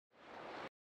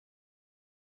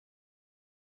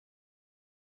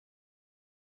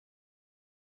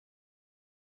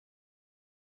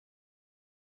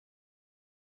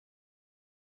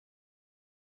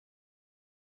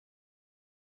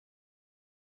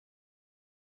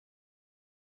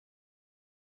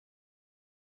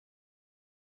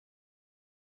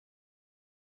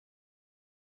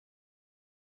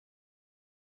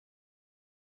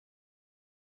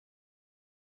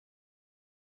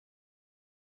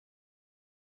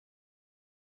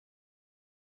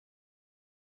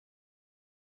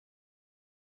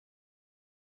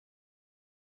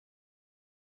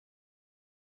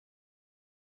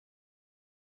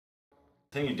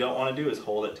The thing you don't want to do is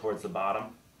hold it towards the bottom,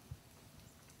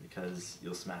 because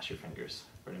you'll smash your fingers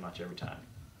pretty much every time.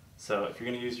 So if you're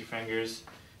going to use your fingers,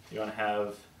 you want to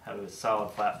have a solid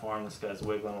platform. This guy's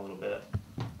wiggling a little bit.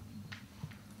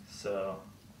 So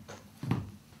there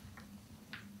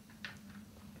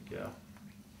you go.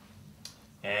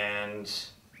 And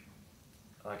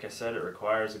like I said, it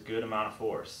requires a good amount of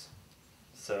force.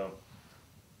 So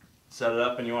set it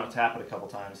up and you want to tap it a couple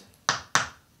times.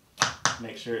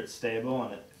 Make sure it's stable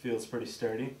and it feels pretty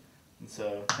sturdy. And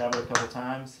so tap it a couple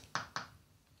times.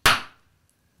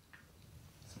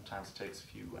 Sometimes it takes a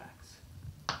few whacks.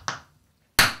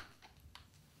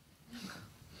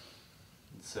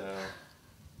 And so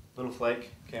little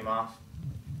flake came off.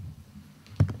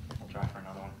 I'll try for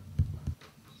another one.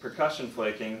 Percussion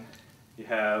flaking, you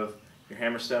have your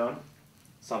hammerstone,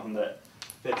 something that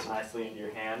fits nicely into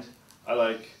your hand. I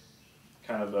like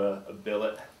kind of a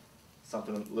billet,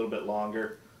 something a little bit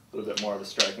longer, a little bit more of a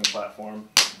striking platform.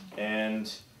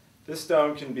 And this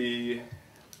stone can be,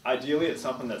 ideally it's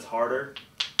something that's harder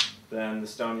than the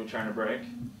stone you're trying to break,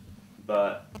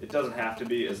 but it doesn't have to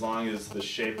be as long as the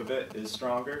shape of it is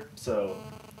stronger. So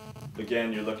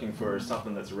again, you're looking for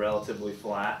something that's relatively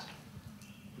flat,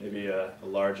 maybe a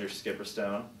larger skipper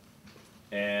stone.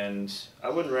 And I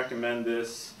wouldn't recommend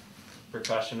this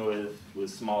percussion with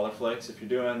smaller flakes. If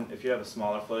you have a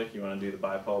smaller flake, you want to do the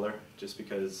bipolar, just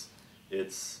because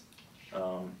it's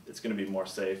going to be more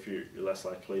safe. You're less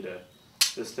likely to.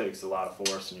 This takes a lot of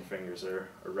force, and your fingers are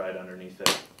right underneath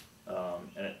it,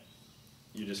 and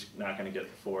you're just not going to get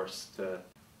the force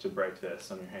to break this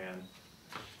on your hand.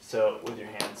 So with your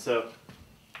hand. So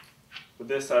with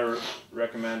this, I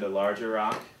recommend a larger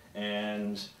rock.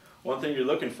 And one thing you're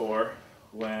looking for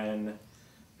when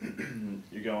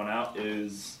you're going out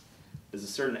is a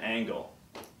certain angle.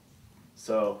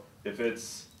 So if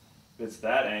it's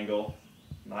that angle,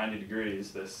 90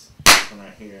 degrees, this one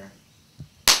right here,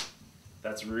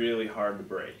 that's really hard to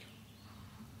break.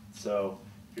 So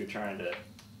if you're trying to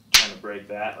break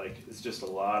that, like, it's just a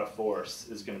lot of force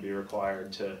is going to be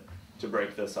required to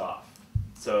break this off.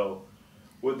 So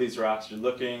with these rocks, you're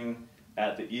looking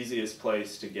at the easiest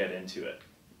place to get into it.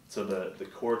 So the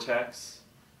cortex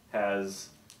is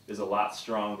a lot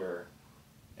stronger,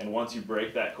 and once you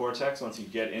break that cortex, once you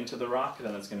get into the rock,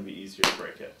 then it's going to be easier to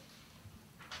break it.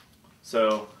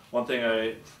 So one thing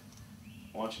I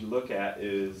want you to look at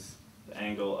is the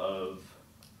angle of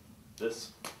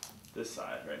this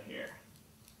side right here.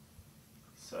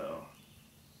 So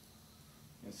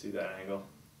you can see that angle.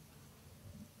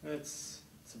 It's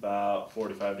about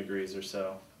 45 degrees or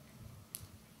so.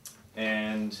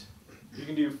 And you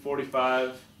can do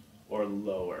 45 or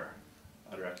lower,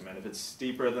 I'd recommend. If it's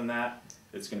steeper than that,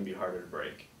 it's going to be harder to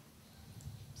break.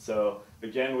 So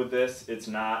again, with this, it's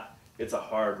a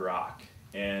hard rock,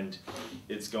 and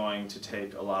it's going to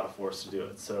take a lot of force to do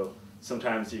it. So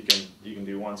sometimes you can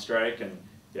do one strike and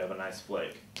you have a nice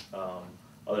flake.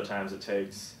 Other times it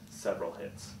takes several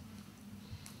hits.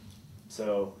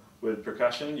 So with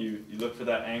percussion, you look for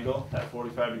that angle, that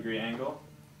 45-degree angle.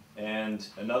 And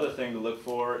another thing to look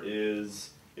for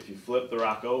is, if you flip the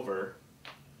rock over,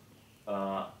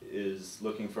 is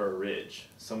looking for a ridge,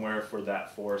 somewhere for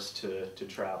that force to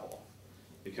travel.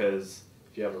 Because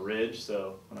if you have a ridge,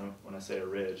 so when I say a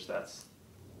ridge, that's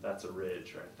a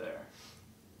ridge right there.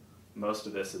 Most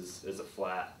of this is a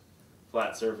flat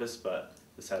surface, but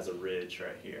this has a ridge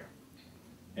right here.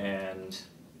 And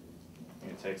you're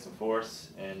going to take some force,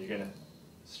 and you're going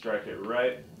to strike it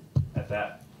right at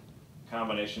that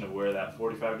combination of where that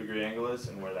 45-degree angle is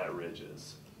and where that ridge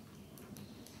is.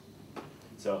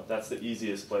 So that's the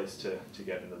easiest place to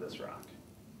get into this rock.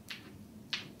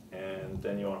 And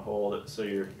then you want to hold it so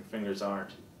your fingers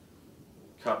aren't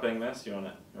cupping this. You want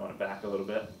to back a little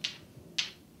bit.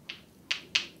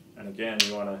 And again,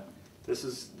 you want to. This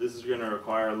is going to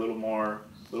require a little more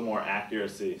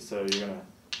accuracy. So you're going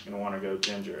to want to go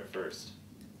ginger at first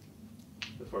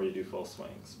before you do full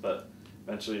swings. But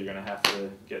eventually you're going to have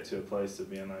to get to a place of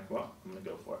being like, well, I'm going to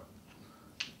go for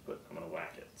it. But I'm going to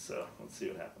whack it. So let's see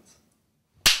what happens.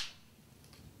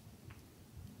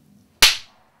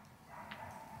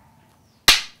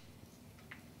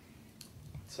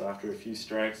 So after a few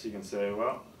strikes, you can say,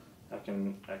 well, I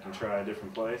can try a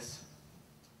different place.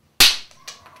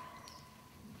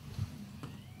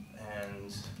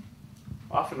 And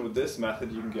often with this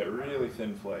method, you can get really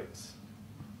thin flakes.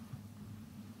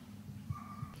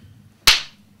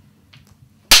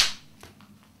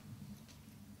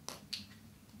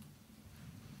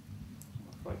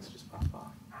 Flakes just pop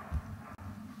off.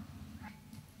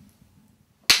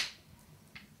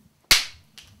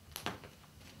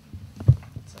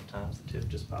 Sometimes the tip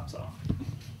just pops off.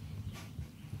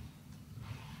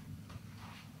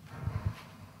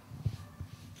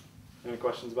 Any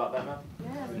questions about that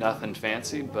method? Nothing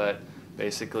fancy, but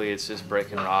basically it's just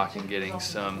breaking rock and getting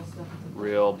some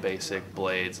real basic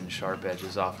blades and sharp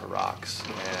edges off of rocks.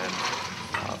 And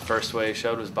first way he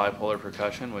showed was bipolar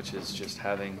percussion, which is just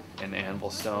having an anvil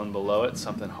stone below it,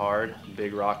 something hard,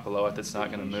 big rock below it that's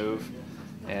not going to move,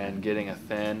 and getting a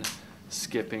thin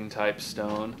skipping type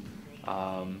stone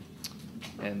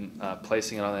and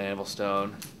placing it on the anvil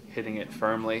stone, hitting it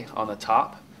firmly on the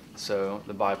top. So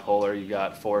the bipolar, you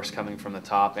got force coming from the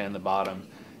top and the bottom,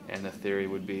 and the theory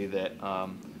would be that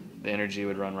the energy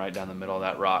would run right down the middle of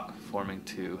that rock, forming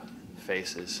two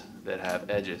faces that have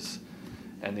edges.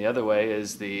 And the other way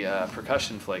is the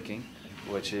percussion flaking,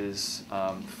 which is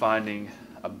finding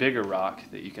a bigger rock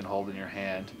that you can hold in your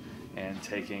hand and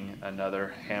taking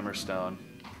another hammerstone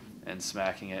and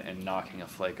smacking it and knocking a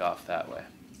flake off that way.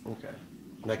 Okay.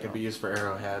 And that could be used for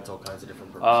arrowheads, all kinds of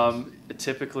different purposes.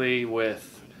 Typically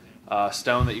with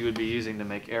stone that you would be using to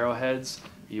make arrowheads,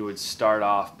 you would start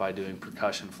off by doing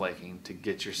percussion flaking to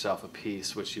get yourself a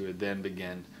piece, which you would then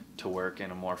begin to work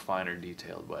in a more finer,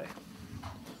 detailed way.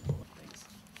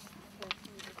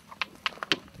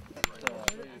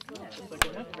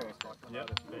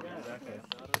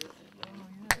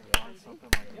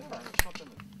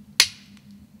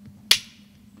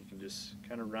 You can just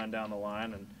kind of run down the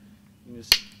line and you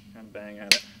just kind of bang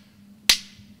at it.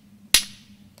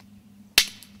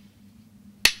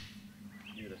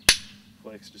 Hear the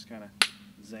flakes just kind of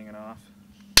zinging off.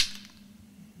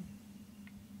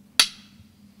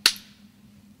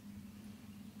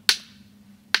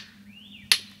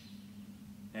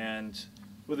 And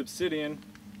with obsidian,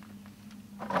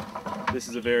 this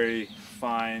is a very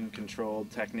fine, controlled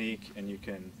technique, and you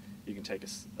can take a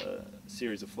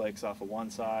series of flakes off of one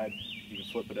side. You can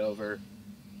flip it over.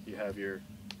 You have your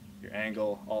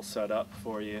angle all set up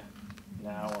for you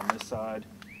now on this side,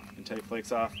 and take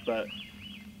flakes off. But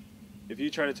if you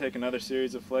try to take another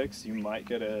series of flakes, you might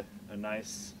get a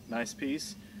nice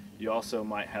piece. You also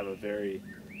might have a very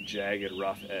jagged,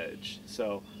 rough edge.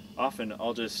 So often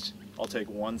I'll take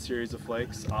one series of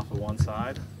flakes off of one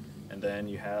side, and then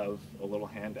you have a little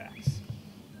hand axe.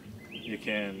 You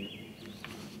can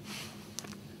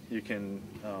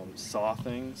saw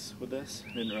things with this.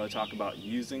 I didn't really talk about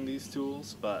using these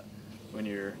tools, but when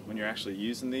you're actually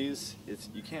using these,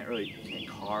 you can't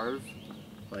carve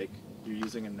like you're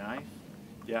using a knife.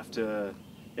 You have to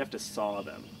saw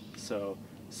them. So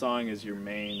sawing is your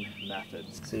main method.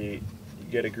 See, you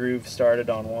get a groove started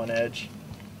on one edge,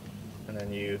 and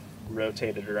then you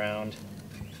rotate it around,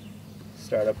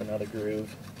 start up another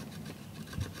groove,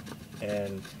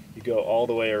 and you go all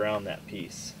the way around that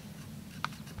piece.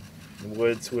 In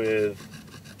woods with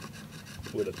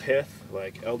a pith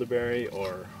like elderberry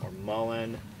or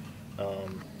mullein,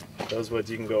 those woods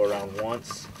you can go around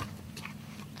once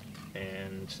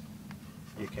and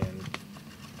you can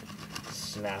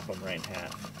snap them right in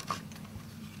half.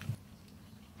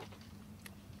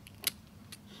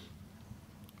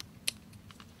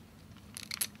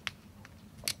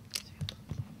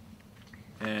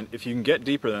 And if you can get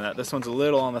deeper than that, this one's a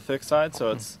little on the thick side, so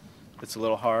it's a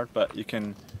little hard, but you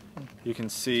can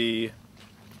see,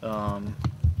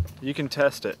 you can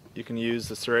test it. You can use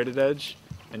the serrated edge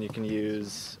and you can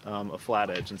use a flat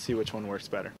edge and see which one works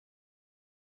better.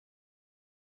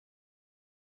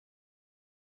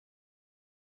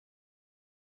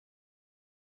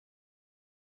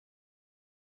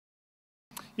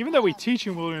 Even though we teach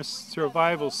in wilderness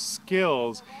survival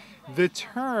skills, the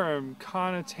term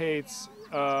connotates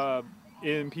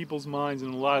in people's minds in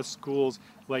a lot of schools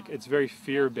like it's very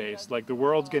fear-based. Like the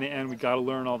world's going to end, we got to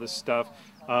learn all this stuff.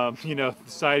 You know,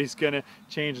 society's going to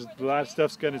change, a lot of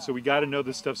stuff's going to, so we got to know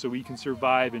this stuff so we can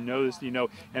survive and know this, you know,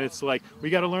 and it's like we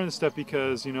got to learn this stuff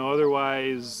because, you know,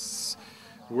 otherwise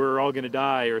we're all going to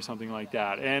die or something like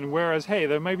that. And whereas, hey,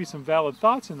 there might be some valid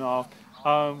thoughts and all,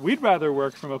 we'd rather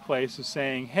work from a place of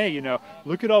saying, hey, you know,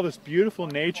 look at all this beautiful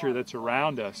nature that's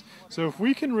around us. So if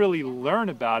we can really learn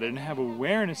about it and have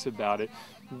awareness about it,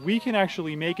 we can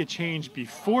actually make a change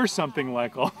before something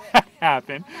like all that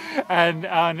happened. And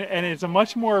it's a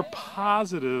much more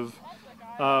positive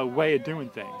way of doing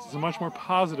things. It's a much more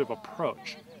positive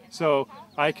approach. So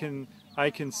I can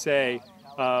say,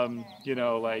 you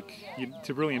know, like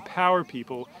to really empower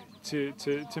people to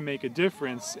make a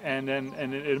difference, and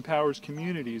it empowers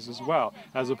communities as well,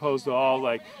 as opposed to all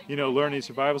like, you know, learning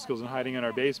survival skills and hiding in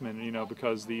our basement, you know,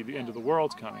 because the end of the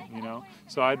world's coming, you know.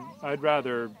 So I'd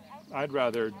rather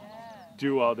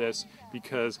do all this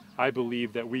because I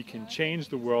believe that we can change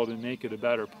the world and make it a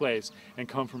better place and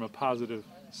come from a positive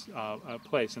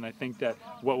place. And I think that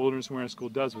what Wilderness Awareness School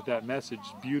does with that message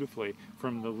beautifully,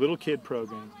 from the little kid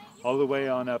program all the way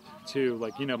on up to,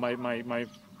 like, you know, my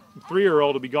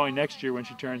 3-year-old will be going next year when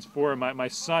she turns 4. My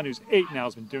son, who's 8 now,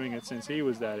 has been doing it since he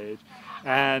was that age.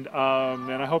 And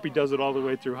I hope he does it all the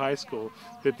way through high school,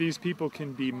 that these people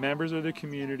can be members of the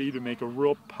community to make a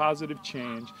real positive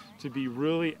change, to be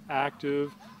really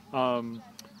active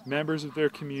members of their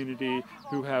community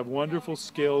who have wonderful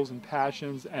skills and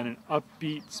passions and an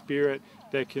upbeat spirit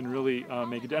that can really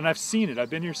make it. And I've seen it. I've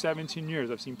been here 17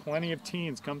 years. I've seen plenty of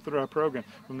teens come through our program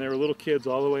from they were little kids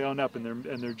all the way on up, and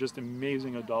they're just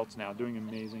amazing adults now doing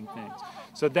amazing things.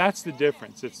 So that's the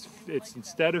difference. It's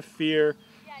instead of fear,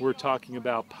 we're talking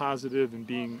about positive and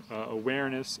being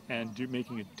awareness and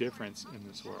making a difference in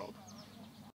this world.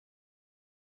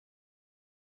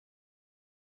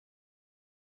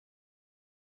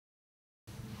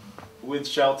 With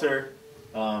shelter,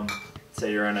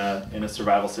 say you're in a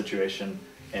survival situation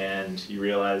and you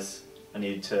realize I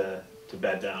need to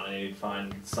bed down. I need to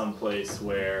find some place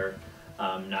where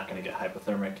I'm not going to get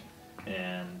hypothermic.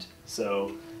 And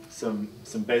so some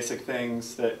basic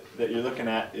things that you're looking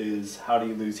at is, how do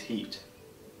you lose heat?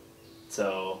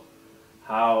 So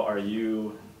how are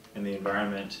you and the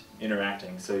environment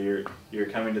interacting? So you're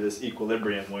coming to this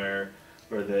equilibrium where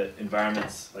the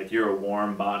environment's like, you're a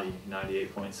warm body,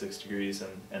 98.6 degrees,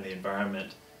 and the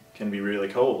environment can be really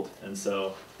cold, and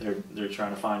so they're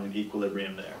trying to find an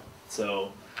equilibrium there.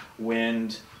 So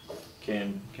wind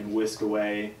can whisk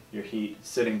away your heat.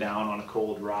 Sitting down on a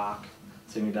cold rock,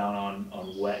 sitting down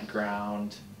on wet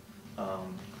ground,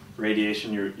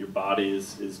 radiation, your body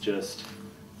is just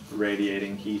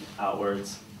radiating heat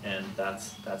outwards, and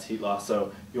that's heat loss.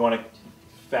 So you want to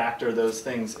factor those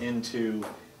things into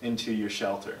your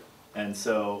shelter. And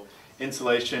so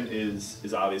insulation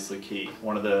is obviously key.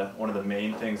 One of the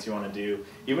main things you want to do,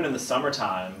 even in the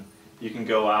summertime, you can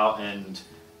go out and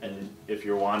if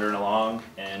you're wandering along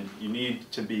and you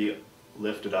need to be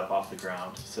lifted up off the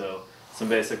ground. So some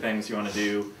basic things you want to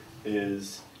do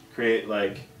is create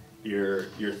like your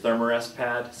thermarest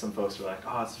pad. Some folks are like,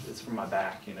 oh, it's for my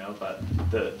back, you know, but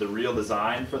the real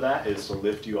design for that is to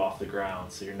lift you off the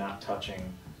ground so you're not touching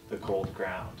the cold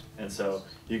ground. And so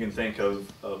you can think of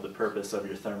the purpose of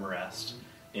your thermarest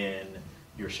in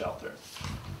your shelter.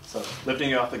 So lifting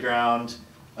you off the ground,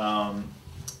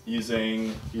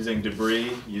 using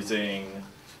debris, using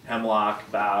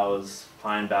hemlock boughs,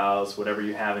 pine boughs, whatever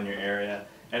you have in your area,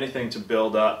 anything to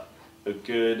build up a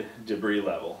good debris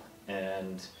level.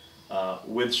 And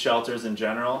with shelters in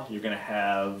general, you're gonna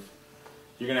have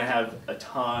a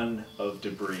ton of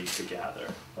debris to gather.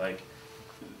 Like,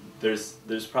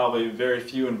 there's probably very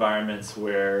few environments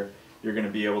where you're going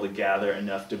to be able to gather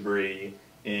enough debris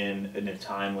in a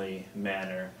timely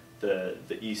manner.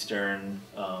 The eastern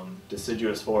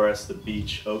deciduous forest, the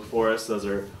beech oak forest, those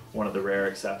are one of the rare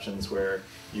exceptions where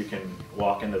you can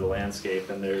walk into the landscape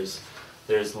and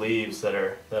there's leaves that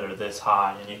are this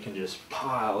high, and you can just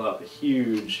pile up a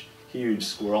huge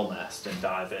squirrel nest and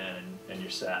dive in and you're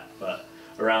set. But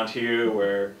around here,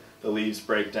 where the leaves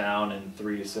break down in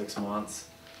 3 to 6 months,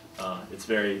 it's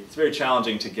very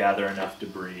challenging to gather enough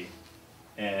debris.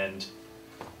 And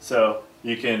so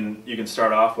you can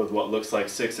start off with what looks like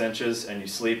 6 inches and you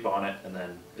sleep on it, and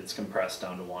then it's compressed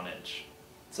down to 1 inch.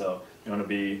 So you want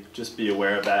to just be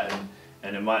aware of that,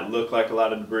 and it might look like a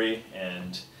lot of debris,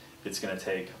 and it's going to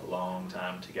take a long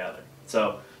time to gather.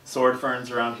 So sword ferns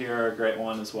around here are a great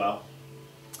one as well.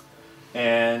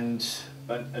 And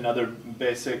another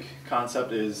basic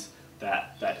concept is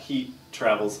that heat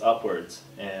travels upwards,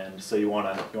 and so you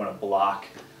want to block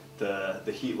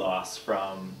the heat loss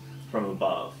from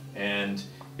above. And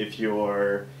if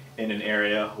you're in an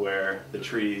area where the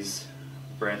trees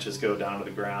branches go down to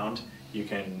the ground, you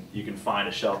can find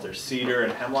a shelter. Cedar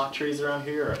and hemlock trees around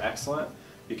here are excellent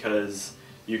because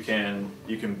you can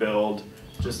build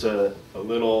just a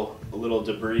little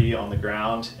debris on the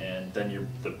ground, and then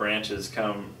the branches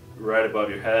come right above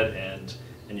your head, and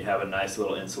you have a nice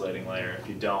little insulating layer if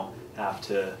you don't have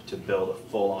to build a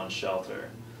full-on shelter.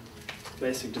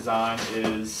 Basic design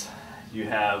is you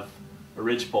have a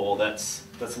ridgepole that's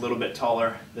a little bit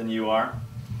taller than you are,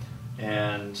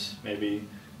 and maybe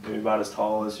about as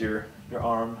tall as your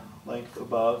arm length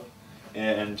above.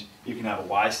 And you can have a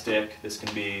Y stick. This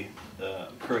can be the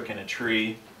crook in a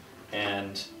tree,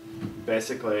 and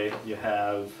basically you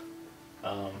have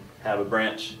a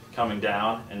branch coming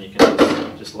down, and you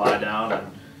can just lie down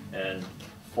and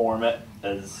form it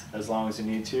as long as you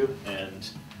need to, and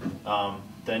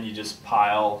then you just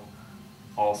pile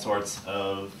all sorts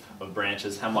of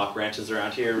branches. Hemlock branches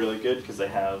around here are really good because they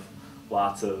have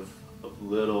lots of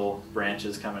little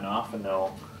branches coming off, and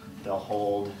they'll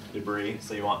hold debris.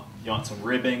 So you want some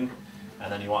ribbing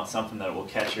and then you want something that will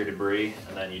catch your debris,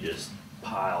 and then you just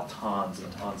pile tons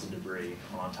and tons of debris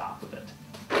on top of it.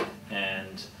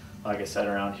 And like I said,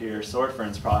 around here, sword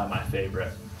fern's probably my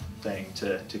favorite thing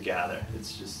to gather.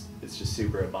 It's just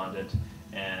super abundant,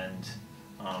 and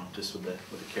just with the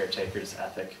caretaker's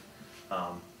ethic,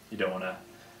 you don't want to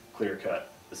clear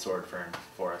cut the sword fern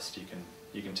forest.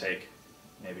 You can take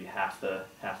maybe half the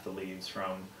leaves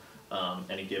from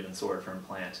any given sword fern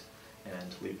plant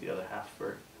and leave the other half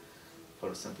for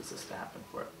photosynthesis to happen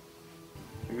for it.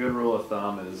 A good rule of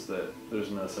thumb is that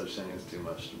there's no such thing as too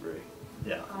much debris.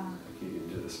 Yeah. Like you can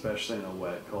just, especially in a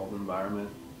wet, cold environment,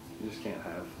 you just can't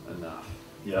have enough.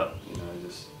 Yep. You know,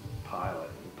 just pile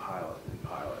it and pile it and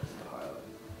pile it and pile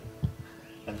it.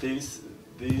 And these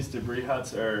debris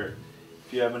huts are,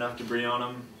 if you have enough debris on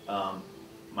them.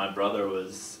 My brother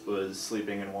was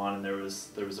sleeping in one, and there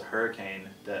was a hurricane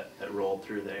that rolled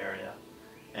through the area,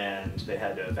 and they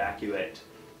had to evacuate.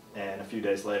 And a few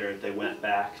days later, they went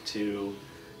back to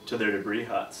their debris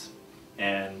huts,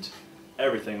 and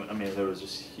everything. I mean, there was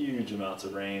just huge amounts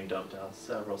of rain dumped down,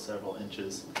 several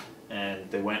inches,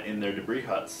 and they went in their debris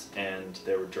huts, and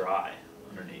they were dry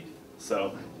underneath.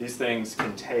 So these things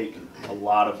can take a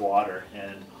lot of water,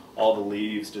 and all the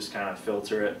leaves just kind of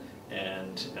filter it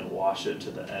and wash it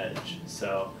to the edge.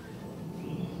 So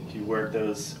if you work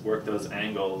those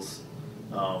angles,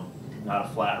 not a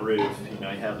flat roof, you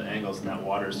know, you have the angles, and that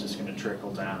water is just going to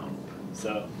trickle down.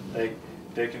 So they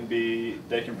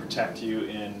can protect you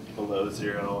in below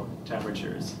zero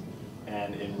temperatures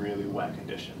and in really wet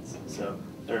conditions. So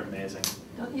they're amazing.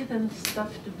 Don't you then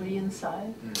stuff debris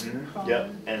inside? Mm-hmm.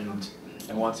 Yep. And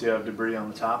once you have debris on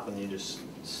the top, then you just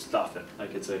stuff it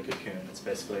like it's a cocoon. It's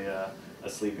basically a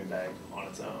sleeping bag on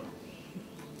its own.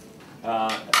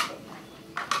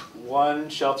 One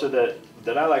shelter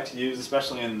that I like to use,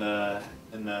 especially in the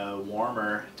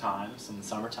warmer times, in the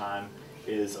summertime,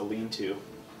 is a lean-to,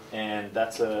 and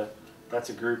that's a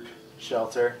group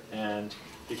shelter, and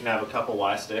you can have a couple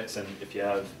Y sticks, and if you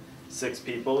have 6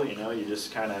 people, you know, you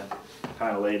just kind of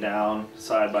lay down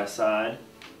side by side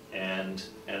and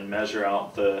measure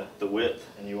out the width,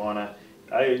 and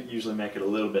I usually make it a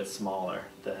little bit smaller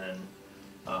than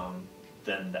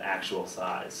the actual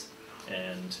size.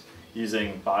 And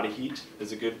using body heat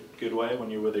is a good way when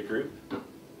you're with a group.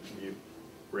 You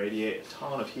radiate a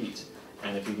ton of heat,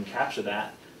 and if you can capture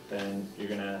that, then you're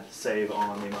going to save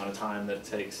on the amount of time that it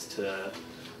takes to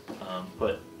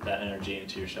put that energy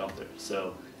into your shelter.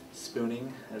 So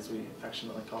spooning, as we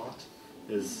affectionately call it,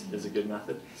 is a good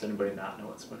method. Does anybody not know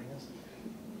what spooning is?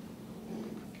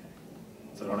 Okay.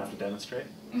 So I don't have to demonstrate?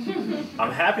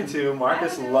 I'm happy to.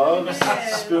 Marcus loves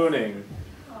spooning.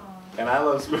 And I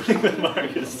love spooning with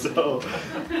Marcus, so.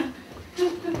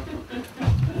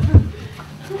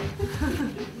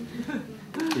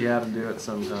 You have to do it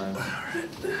sometime.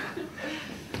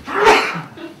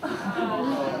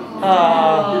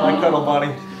 My cuddle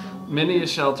bunny. Many a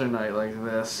shelter night like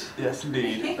this. Yes,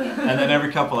 indeed. And then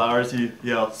every couple hours you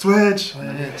yell, "Switch!"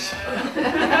 Switch.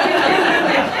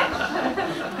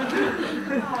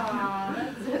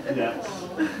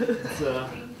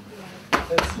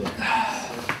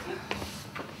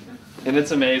 And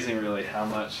it's amazing, really, how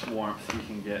much warmth you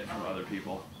can get from other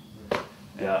people.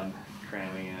 Yeah. And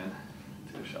cramming in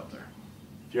to a shelter.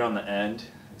 If you're on the end,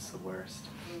 it's the worst.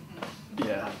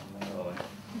 Yeah. Totally.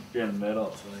 If you're in the middle,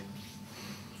 it's like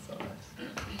so nice.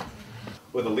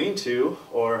 With a lean-to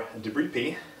or a debris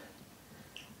pea,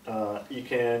 you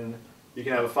can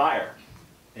have a fire,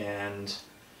 and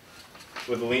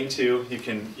with a lean-to, you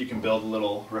can build a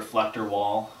little reflector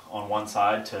wall on one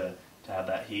side to have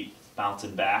that heat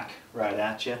bouncing back right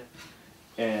at you,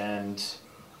 and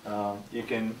you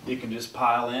can just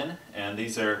pile in. And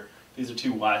these are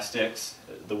 2 Y sticks,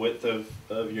 the width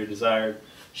of your desired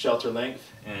shelter length,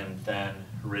 and then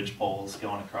ridge poles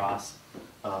going across.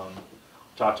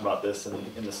 Talked about this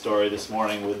in the story this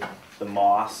morning with the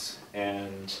moss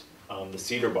and the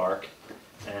cedar bark,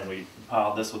 and we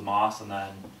piled this with moss and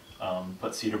then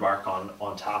put cedar bark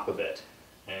on top of it,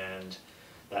 and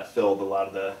that filled a lot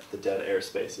of the dead air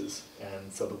spaces,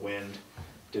 and so the wind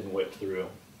didn't whip through.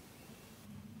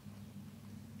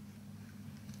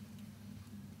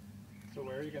 So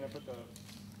where are you going to put the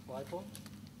flagpole?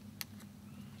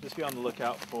 Just be on the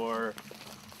lookout for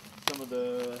some of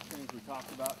the things we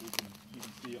talked about. You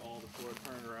can see all the sword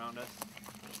fern around us.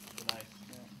 It's a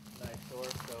nice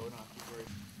source, so we're not too worried.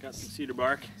 Got some cedar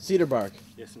bark. Cedar bark.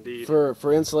 Yes, indeed.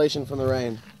 For insulation from the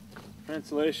rain. For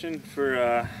insulation,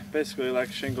 for basically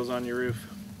like shingles on your roof.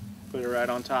 Put it right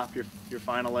on top your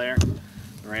final layer.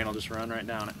 The rain will just run right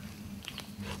down it.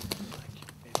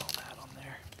 Leave all that on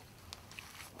there.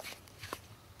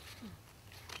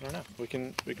 I don't know. We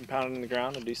can pound it in the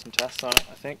ground and do some tests on it.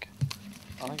 I think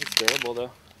it's durable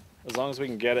though, as long as we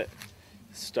can get it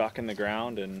stuck in the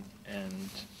ground and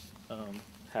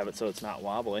have it so it's not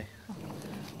wobbly.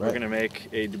 We're Right. gonna make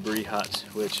a debris hut,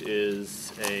 which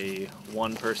is a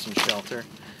one-person shelter,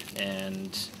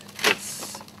 and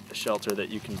it's a shelter that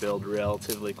you can build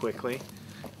relatively quickly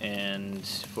and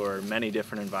for many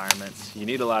different environments. You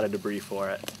need a lot of debris for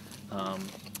it,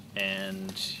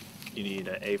 and you need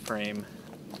an A-frame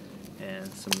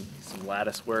and some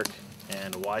lattice work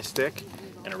and a Y-stick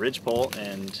and a ridge pole,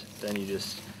 and then you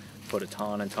just put a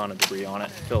ton and ton of debris on it,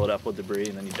 fill it up with debris,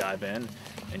 and then you dive in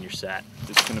and you're set.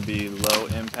 It's going to be low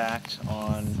impact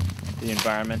on the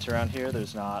environment around here.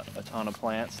 There's not a ton of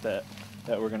plants that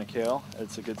we're going to kill.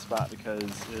 It's a good spot because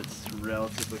it's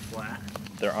relatively flat.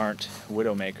 There aren't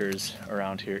widowmakers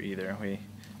around here either. We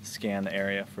scanned the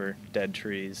area for dead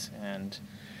trees and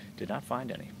did not find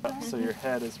any. So your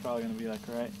head is probably going to be like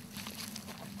right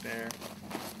there.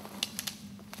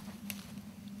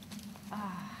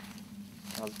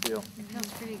 How's it feel? It feels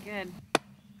pretty good.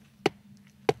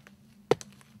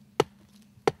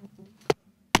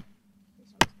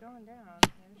 It's going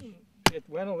down. It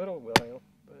went a little well,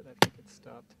 but I think it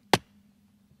stopped.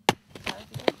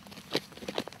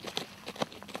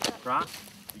 Rock?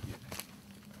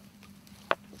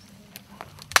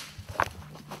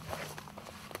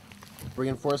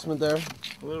 Reinforcement there.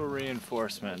 A little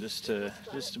reinforcement just to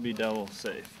be double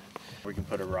safe. We can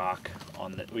put a rock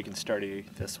on the, we can study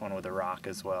this one with a rock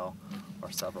as well,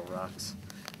 or several rocks.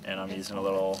 And I'm using a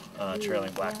little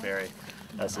trailing blackberry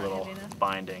as a little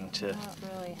binding to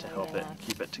help it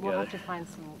keep it together. We'll have to find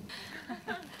some.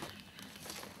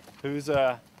 Who's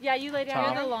Yeah, you lay down.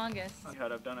 Tom? You're the longest.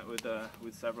 I've done it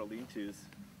with several lean-tos,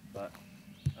 but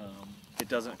it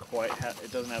doesn't quite have,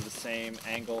 it doesn't have the same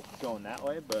angle going that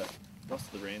way, but most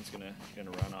of the rain's gonna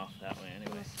run off that way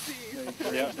anyway.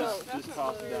 Yeah, just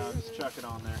toss it down, just chuck it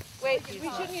on there. Wait, we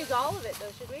shouldn't use all of it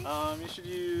though, should we? You should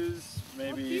use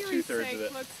maybe 2/3 of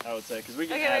it, I would say, because we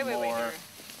can Okay, add wait, more.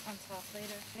 On top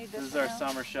later. Need This is our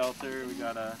summer shelter. We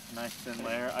got a nice thin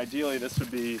layer. Ideally, this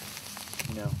would be,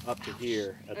 up to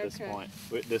here at this Okay. point.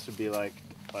 This would be like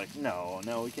no,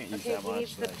 we can't use Okay, that he much.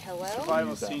 needs the like, pillow. if I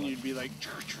was seeing you'd be like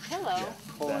Pillow.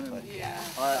 exactly. Yeah.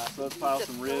 All right, so let's pile Needs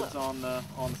a some ribs on the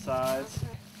sides.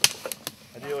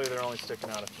 Ideally, they're only sticking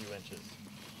out a few inches.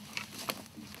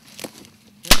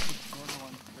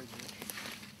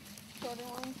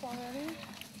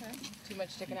 Too much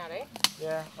sticking out, eh?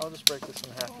 Yeah, I'll just break this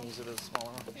in half and use it as a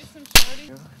smaller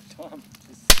one. Tom,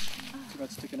 too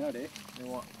much sticking out, eh? You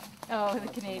want? Oh, the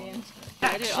Canadian.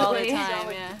 I do it all the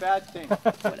time, yeah. Bad thing.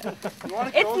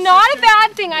 It's not a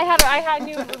bad thing. I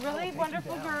knew a really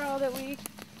wonderful girl that we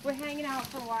were hanging out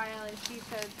for a while, and she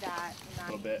said that. A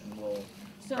little bit, and we'll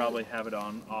So- probably have it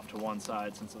on off to one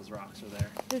side since those rocks are there.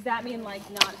 Does that mean like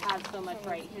not have so much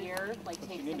right here? Like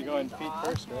take You need to some go of and these feed off?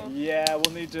 first, right? Yeah,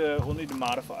 we'll need to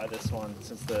modify this one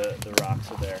since the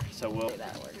rocks are there. So we'll. Okay,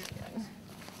 that works. Good.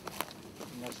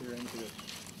 Unless you're into it.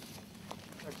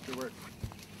 Extra work.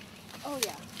 Oh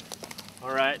yeah.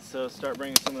 All right, so start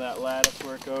bringing some of that lattice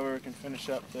work over. We can finish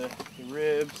up the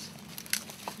ribs.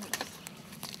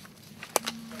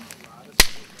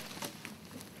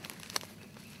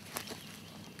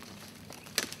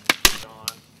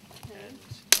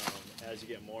 As you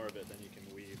get more of it, then you can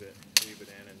weave it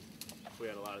in. And if we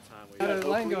had a lot of time, we Got had a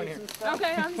line oak going leaves here. and stuff.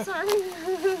 Okay, I'm sorry.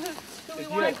 If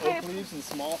you had oak leaves and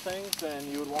small things, then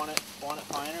you would want it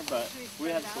finer. But we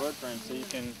have sword frames, so you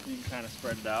can kind of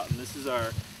spread it out. And this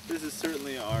is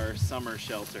certainly our summer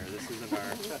shelter. This isn't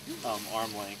our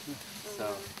arm length,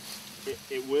 so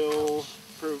it will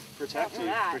protect you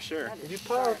for sure. If you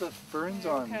pile the ferns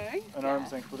on an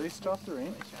arm's length, will they stop the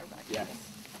rain? Yes.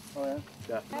 Oh yeah.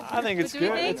 Definitely. I think it's What do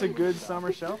we good. think? It's a good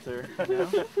summer shelter. You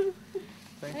know?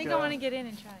 I think I want to get in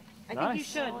and try. I Nice. think you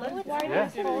should. Let's Yeah.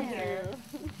 full here.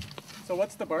 So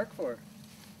what's the bark for?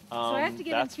 I have to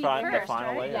get in that's feet fine, the first,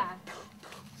 final right? layer. Yeah.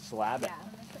 Slab it.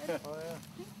 Yeah. Oh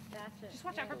yeah. That's it. Just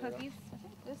watch out for pookies.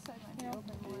 This side might be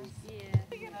open more.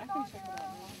 Yeah.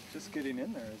 Just getting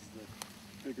in there is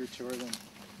the bigger chore than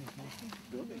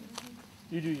building.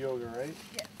 You do yoga, right?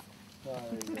 Yes. Oh,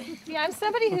 there you go. Yeah, I'm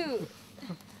somebody who.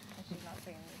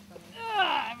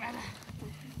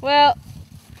 Well,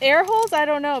 air holes, I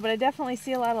don't know, but I definitely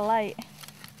see a lot of light.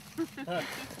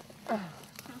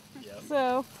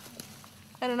 So,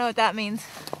 I don't know what that means.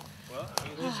 Well,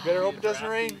 You just better hope it doesn't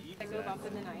rain. I go up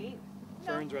in the night.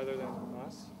 Ferns rather than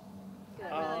us.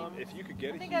 if you could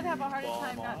get I think I'd have a harder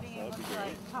time not being able to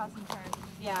toss and turn.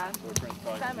 Yeah.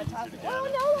 I'm a tosser. Oh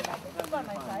no, look, I can flip on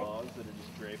my side. Logs that are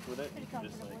just draped with it. You can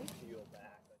just like comfortably. peel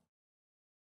back.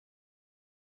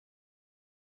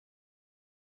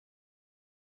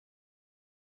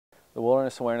 The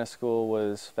Wilderness Awareness School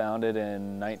was founded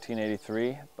in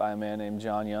 1983 by a man named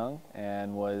John Young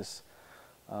and was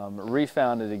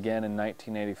refounded again in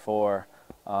 1984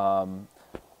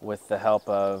 with the help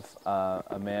of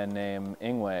a man named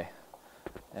Ingwe.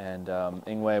 And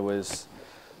Ingwe was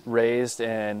raised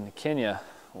in Kenya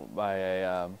by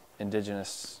a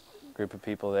indigenous group of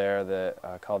people there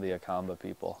that called the Akamba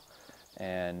people.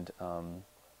 And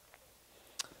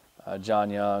John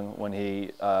Young, when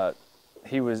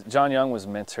John Young was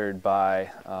mentored by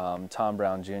Tom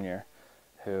Brown Jr.,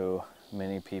 who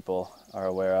many people are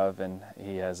aware of, and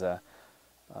he has a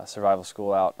survival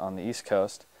school out on the East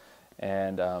Coast.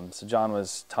 And so John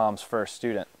was Tom's first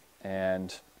student,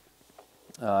 and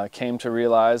came to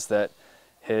realize that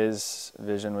his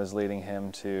vision was leading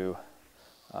him to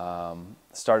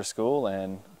start a school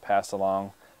and pass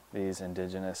along these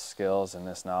indigenous skills and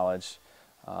this knowledge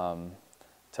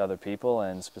to other people,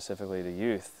 and specifically to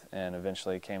youth, and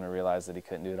eventually came to realize that he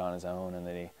couldn't do it on his own and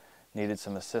that he needed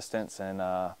some assistance and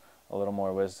a little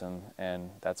more wisdom, and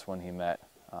that's when he met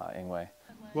Ingwe.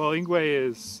 Well, Ingwe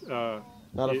is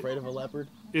Not afraid of a leopard?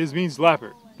 means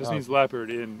leopard. This means leopard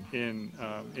in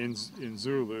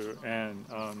Zulu, and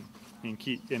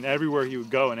and everywhere he would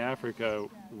go in Africa,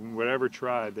 whatever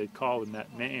tribe, they'd call him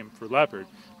that name for leopard.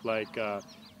 Like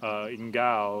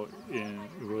Ingao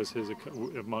was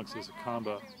amongst his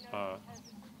Akamba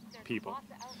people.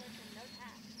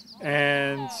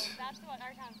 And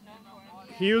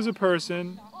he was a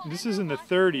person, this is in the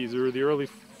 30s or the early,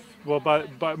 well,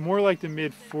 but more like the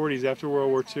mid 40s, after World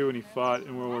War II, when he fought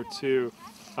in World War II,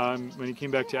 when he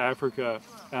came back to Africa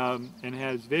and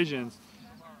had his visions.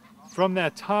 From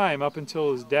that time up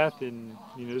until his death in,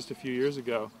 just a few years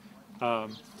ago,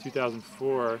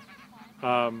 2004,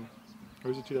 or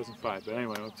was it 2005? But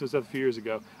anyway, just a few years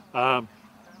ago.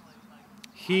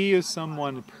 He is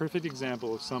a perfect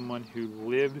example of someone who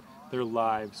lived their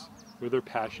lives with their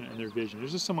passion and their vision.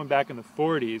 There's just someone back in the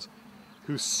 40s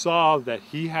who saw that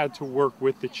he had to work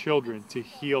with the children to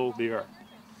heal the earth.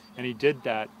 And he did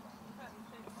that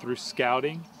through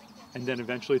scouting, and then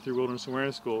eventually through Wilderness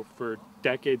Awareness School for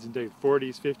decades and decades,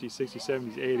 40s, 50s, 60s,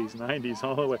 70s, 80s, 90s,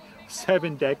 all the way,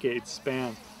 7 decades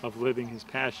span of living his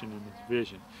passion and his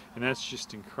vision. And that's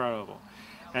just incredible.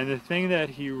 And the thing that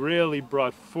he really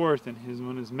brought forth in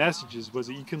one of his messages was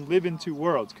that you can live in 2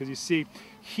 worlds. Because you see,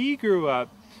 he grew up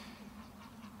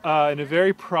in a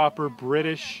very proper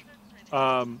British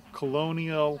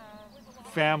colonial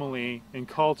family and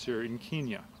culture in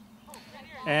Kenya.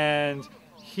 And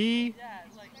he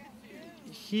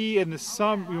in the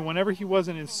summer, whenever he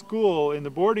wasn't in school, in the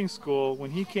boarding school,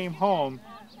 when he came home,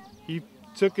 he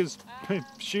took his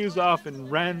shoes off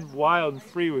and ran wild and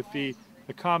free with the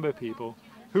Akamba people,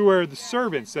 who were the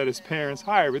servants that his parents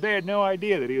hired, but they had no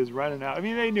idea that he was running out. I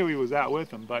mean, they knew he was out with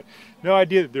them, but no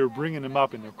idea that they were bringing him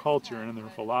up in their culture and in their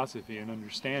philosophy and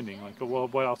understanding. Like, well,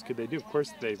 what else could they do? Of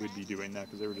course they would be doing that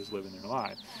because they were just living their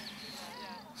lives.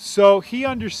 So he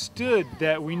understood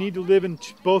that we need to live in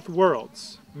both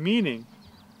worlds, meaning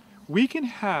we can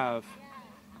have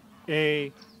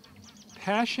a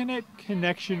passionate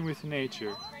connection with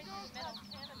nature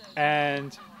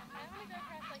and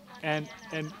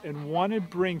want to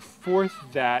bring forth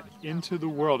that into the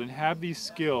world and have these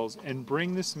skills and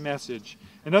bring this message.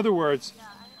 In other words,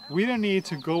 we don't need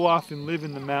to go off and live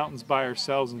in the mountains by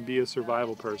ourselves and be a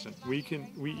survival person.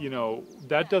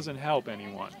 That doesn't help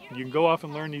anyone. You can go off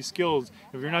and learn these skills.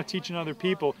 If you're not teaching other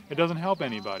people, it doesn't help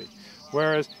anybody.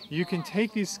 Whereas you can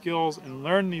take these skills and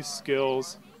learn these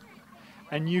skills,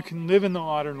 and you can live in the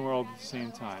modern world at the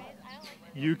same time.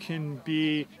 You can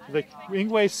be like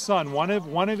Ingwe's son. One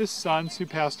of his sons who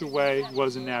passed away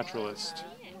was a naturalist.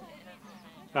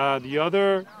 The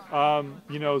other,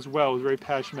 as well, was very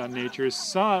passionate about nature. His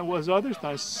son was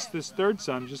this third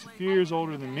son, just a few years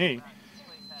older than me.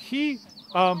 He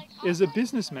is a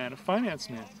businessman, a finance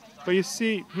man. But you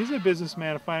see, he's a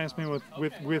businessman, a finance man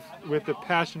with a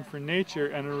passion for nature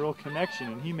and a real connection,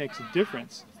 and he makes a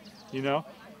difference. He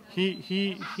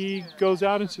goes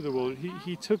out into the world.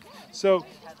 So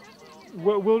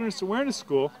Wilderness Awareness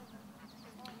School,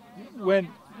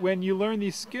 when you learn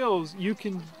these skills, you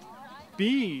can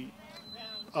be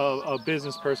a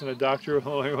business person, a doctor, a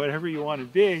lawyer, whatever you want to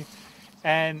be,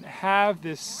 and have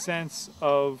this sense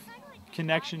of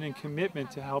connection and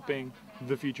commitment to helping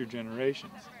the future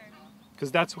generations.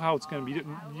 Because that's how it's going to be.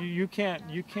 You can't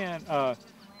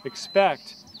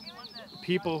expect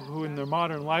people who in their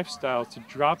modern lifestyle to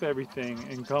drop everything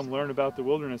and come learn about the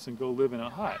wilderness and go live in a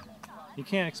hut. You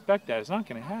can't expect that. It's not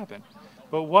going to happen.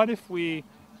 But what if we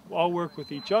all work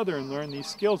with each other and learn these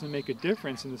skills and make a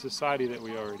difference in the society that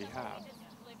we already have,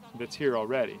 that's here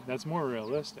already? That's more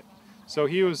realistic. So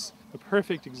he was a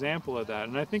perfect example of that.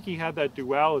 And I think he had that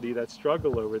duality, that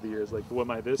struggle over the years, like, well,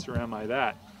 am I this or am I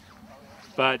that?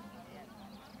 But,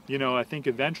 you know, I think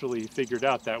eventually he figured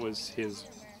out that was his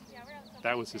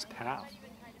path.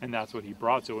 And that's what he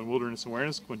brought. So in Wilderness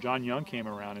Awareness, when John Young came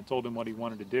around and told him what he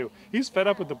wanted to do, he was fed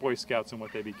up with the Boy Scouts and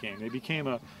what they became. They became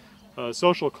a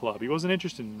social club. He wasn't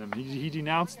interested in them. He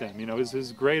denounced them. You know,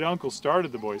 his great uncle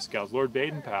started the Boy Scouts, Lord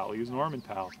Baden-Powell. He was Norman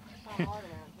Powell.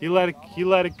 He let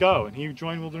it go, and he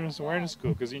joined Wilderness Awareness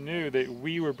School because he knew that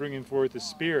we were bringing forth the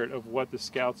spirit of what the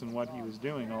Scouts and what he was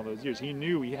doing all those years. He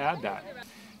knew he had that.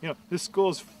 You know, this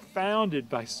school is founded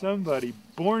by somebody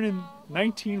born in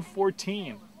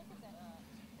 1914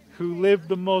 who lived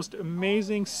the most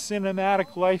amazing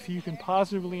cinematic life you can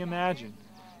possibly imagine,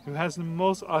 who has the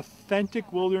most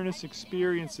authentic wilderness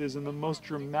experiences and the most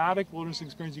dramatic wilderness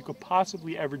experience you could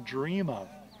possibly ever dream of.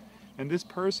 And this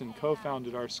person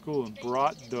co-founded our school and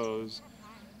brought those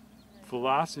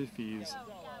philosophies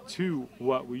to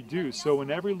what we do. So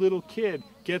when every little kid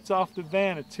gets off the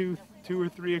van at 2 or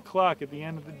 3 o'clock at the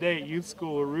end of the day at youth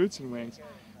school or Roots and Wings,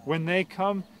 when they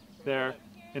come there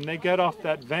and they get off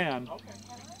that van,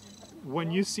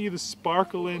 when you see the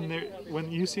sparkle in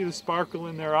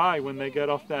their eye when they get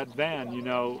off that van, you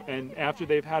know, and after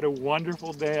they've had a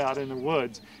wonderful day out in the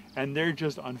woods and they're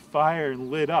just on fire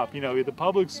and lit up, you know, at the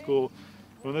public school,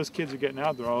 when those kids are getting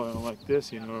out, they're all like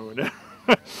this, you know, or whatever.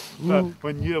 But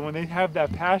when they have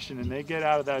that passion and they get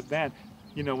out of that van,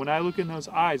 you know, when I look in those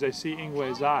eyes, I see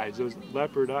Ingwe's eyes, those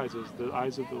leopard eyes, the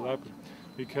eyes of the leopard.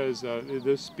 Because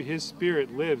his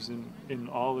spirit lives in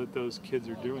all that those kids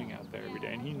are doing out there every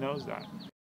day, and he knows that.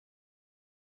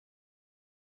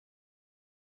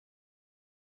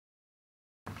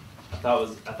 I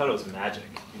thought it was magic.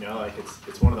 You know, like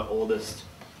it's one of the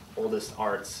oldest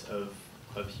arts of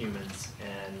humans,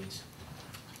 and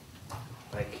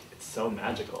like it's so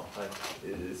magical. Like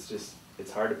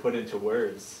it's hard to put into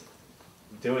words.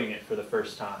 Doing it for the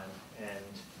first time,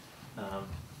 and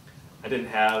I didn't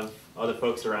have other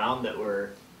folks around that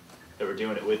were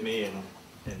doing it with me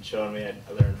and showing me. I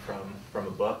learned from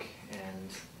a book, and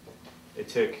it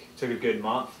took a good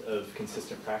month of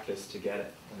consistent practice to get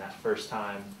it. And that first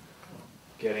time,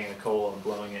 getting a coal and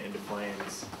blowing it into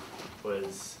flames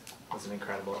was an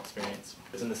incredible experience.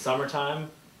 Because in the summertime,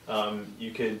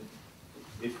 you could,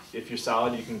 if you're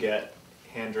solid, you can get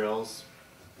hand drills.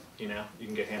 You know, you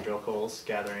can get hand drill coals,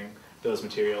 gathering those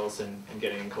materials and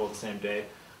getting coal the same day.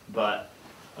 But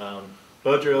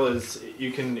bow drill is,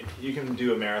 you can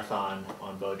do a marathon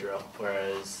on bow drill,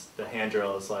 whereas the hand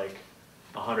drill is like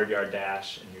a 100-yard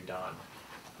dash and you're done.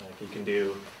 Like you can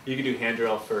do hand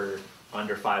drill for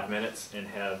under 5 minutes and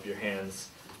have your hands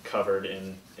covered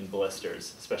in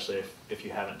blisters, especially if you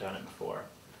haven't done it before.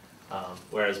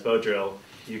 Whereas bow drill,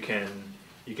 you can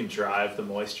drive the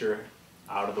moisture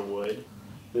out of the wood.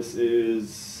 This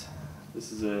is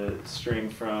a string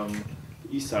from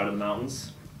the east side of the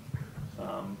mountains.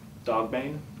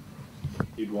 Dogbane.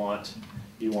 You'd want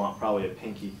probably a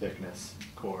pinky thickness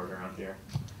cord around here.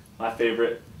 My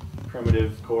favorite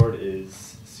primitive cord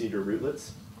is cedar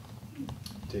rootlets.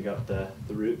 Dig up the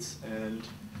roots, and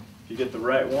if you get the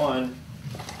right one,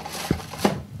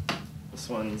 this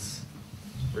one's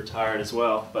retired as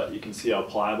well, but you can see how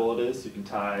pliable it is. You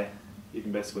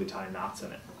can basically tie knots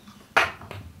in it.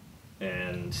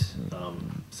 And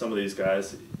some of these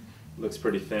guys, looks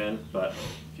pretty thin, but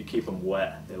if you keep them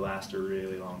wet, they last a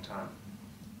really long time.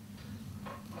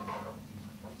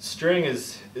 String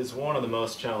is one of the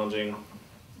most challenging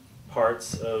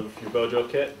parts of your bow drill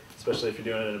kit, especially if you're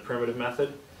doing it in a primitive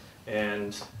method.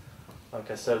 And like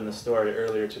I said in the story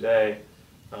earlier today,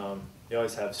 you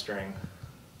always have string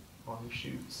on your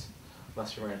shoes,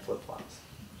 unless you're wearing flip-flops.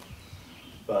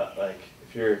 But like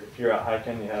if you're out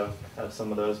hiking, you have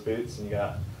some of those boots, and you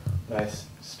got nice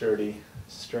sturdy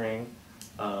string.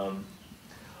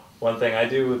 One thing I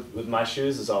do with my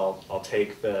shoes is I'll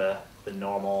take the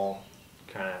normal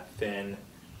kind of thin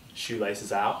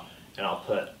shoelaces out, and I'll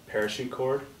put parachute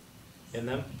cord in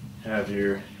them. Have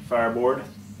your fireboard,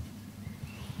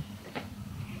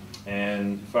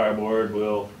 and fireboard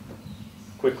will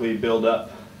quickly build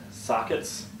up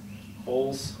sockets,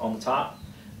 holes on the top,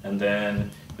 and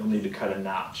then you'll need to cut a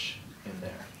notch in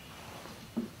there.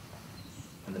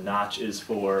 And the notch is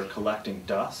for collecting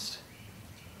dust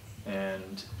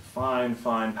and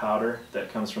fine powder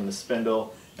that comes from the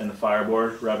spindle and the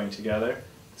fireboard rubbing together.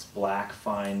 This black,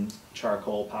 fine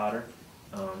charcoal powder.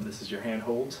 This is your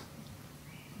handhold,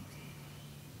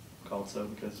 called so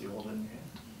because you hold it in your hand.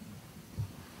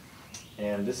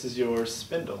 And this is your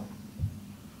spindle.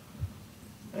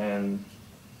 And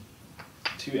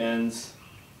two ends,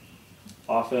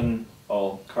 often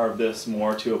I'll carve this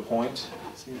more to a point,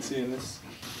 so you can see in this.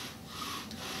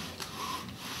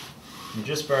 You're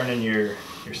just burning your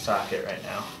socket right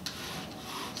now,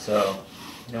 so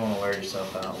you don't want to wear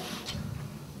yourself out.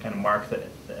 Kind of mark the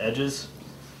edges,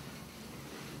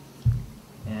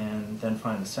 and then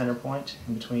find the center point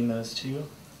in between those two.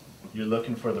 You're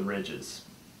looking for the ridges,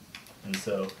 and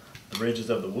so the ridges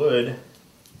of the wood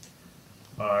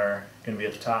are going to be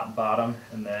at the top and bottom,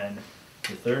 and then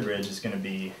the third ridge is going to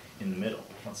be in the middle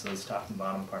once those top and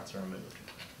bottom parts are removed.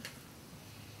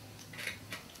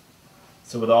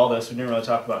 So with all this, we didn't really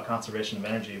talk about conservation of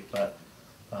energy, but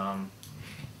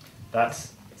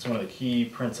that's one of the key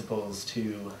principles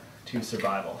to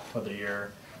survival, whether you're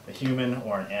a human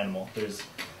or an animal. There's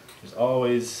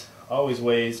always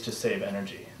ways to save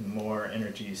energy. The more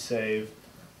energy you save,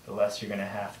 the less you're going to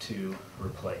have to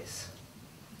replace.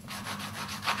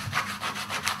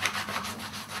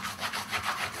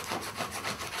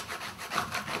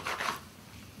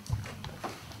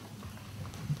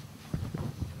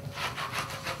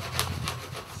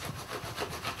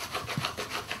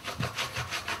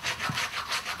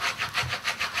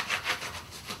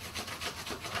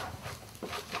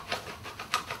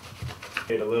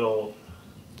 Create a little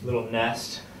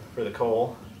nest for the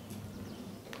coal,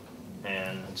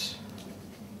 and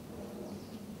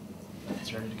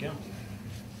it's ready to go.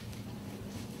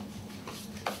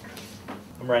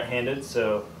 I'm right-handed,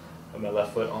 so I have my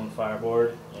left foot on the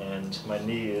fireboard, and my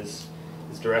knee is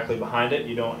directly behind it.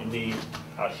 You don't want your knee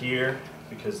out here,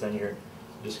 because then you're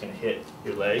just going to hit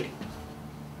your leg.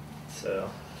 So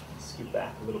scoot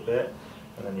back a little bit,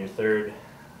 and then your third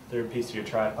piece of your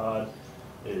tripod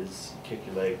is kick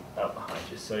your leg out behind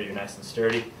you, so you're nice and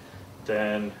sturdy.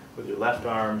 Then with your left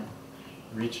arm,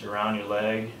 reach it around your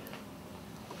leg,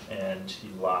 and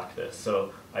you lock this.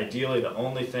 So ideally, the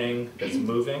only thing that's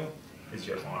moving is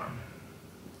your arm.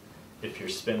 If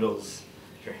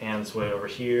your hand's way over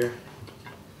here,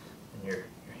 and your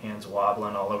hand's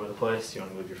wobbling all over the place, you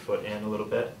want to move your foot in a little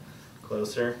bit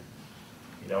closer.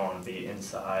 You don't want to be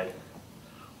inside,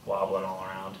 wobbling all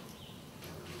around.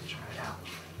 Try it out.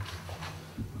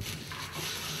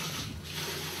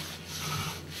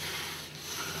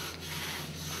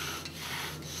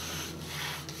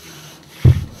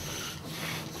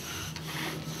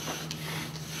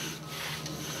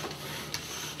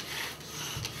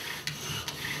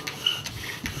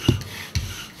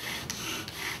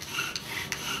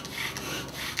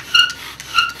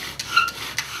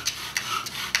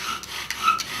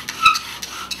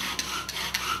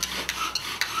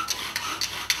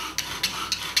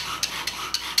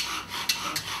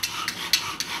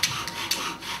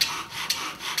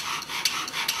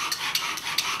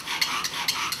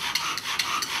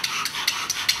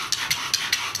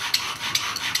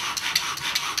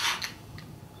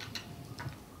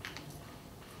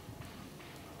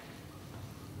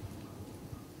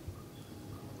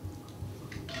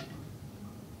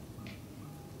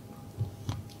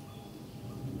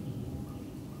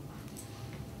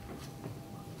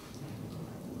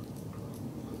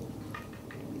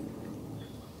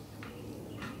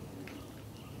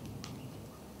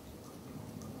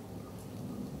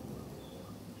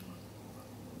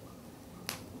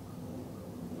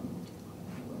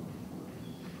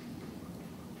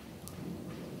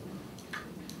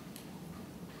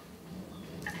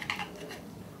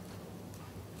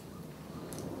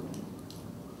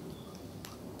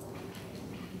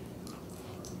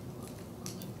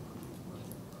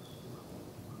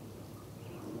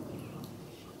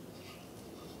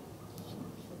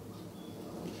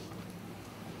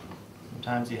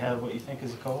 Sometimes you have what you think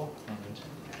is a coal, and it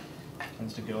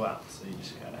tends to go out, so you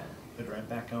just gotta put it right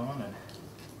back on and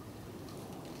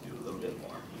do a little bit more.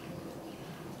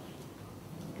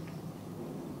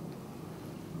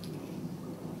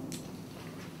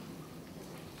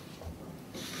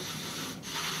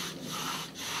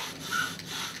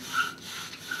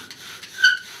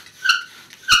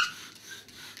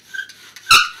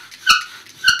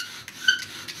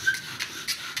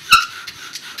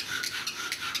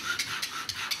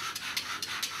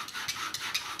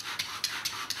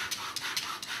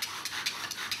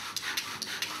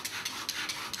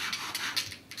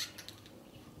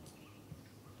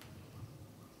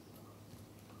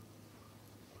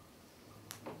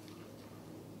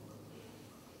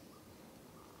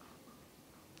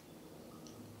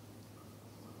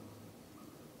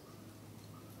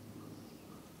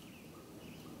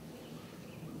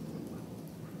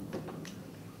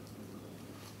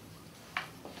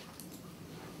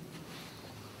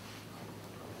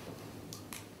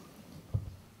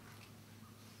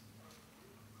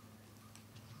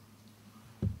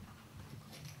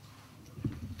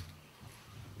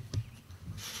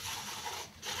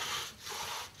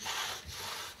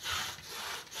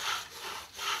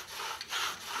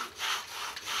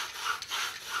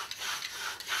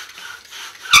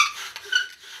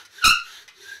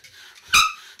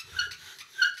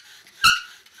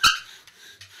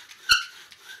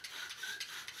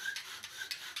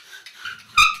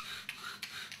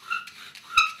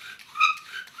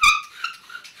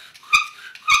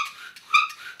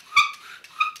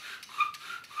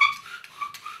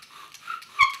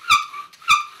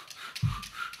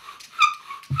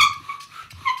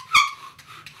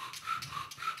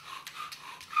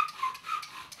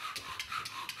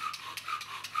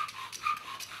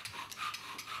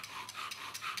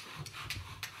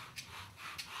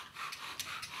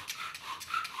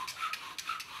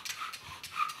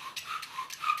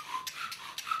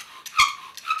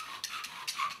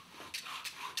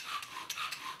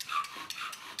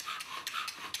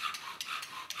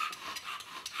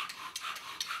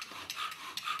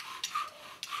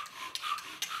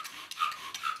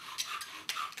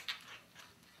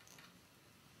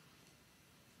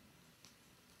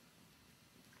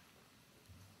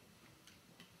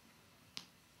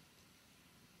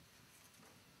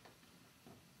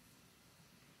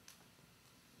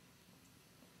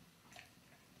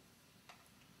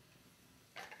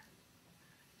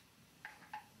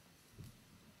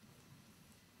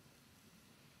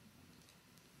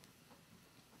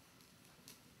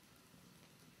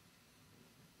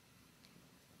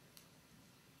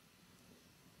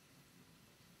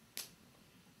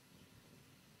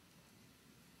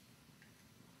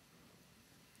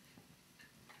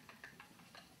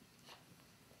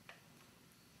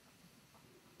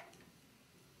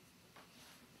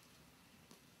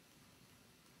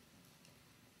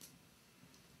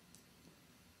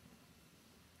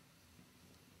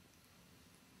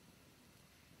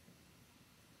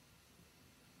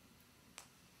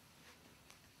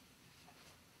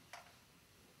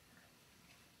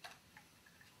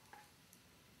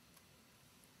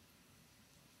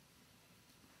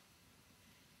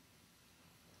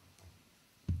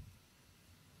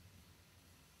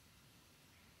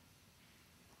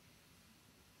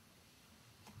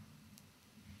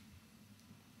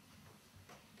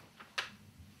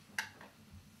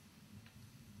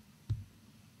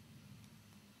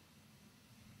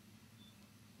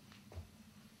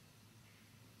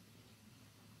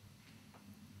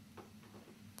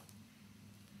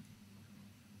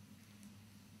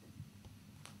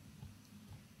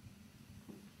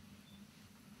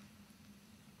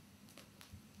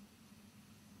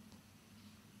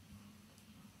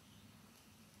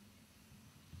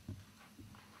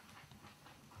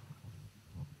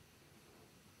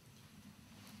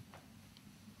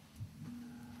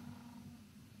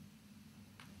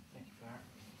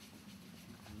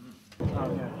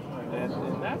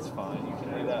 And that's fine. You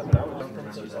can do that, but I would don't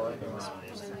remember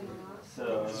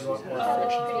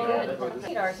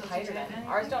Ours tighter.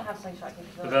 Ours don't have slingshot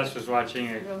The best was watching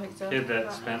a kid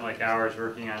that spent like hours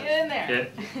working on a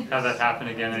kit have that happen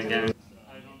again and again. I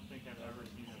don't think I've ever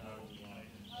seen it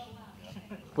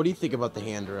out. What do you think about the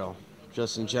hand drill,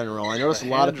 just in general? I notice a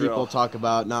lot of people talk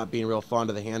about not being real fond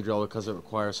of the hand drill because it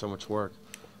requires so much work.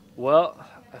 Well,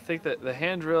 I think that the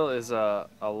hand drill is a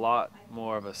lot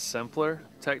more of a simpler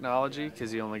technology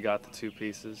because you only got the two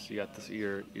pieces. You got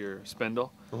your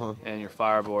spindle and your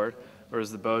fireboard, whereas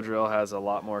the bow drill has a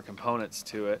lot more components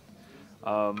to it.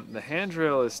 The hand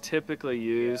drill is typically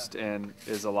used and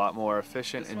is a lot more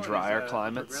efficient in drier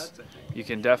climates. You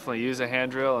can definitely use a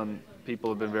hand drill, and people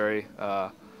have been very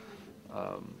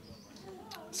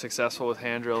successful with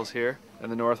hand drills here in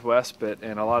the Northwest,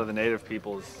 and a lot of the native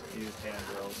peoples used hand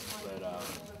drills, but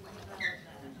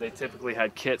they typically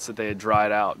had kits that they had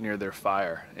dried out near their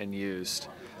fire and used,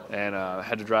 and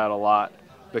had to dry out a lot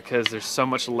because there's so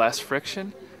much less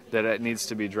friction that it needs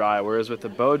to be dry. Whereas with the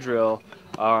bow drill,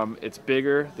 it's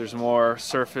bigger, there's more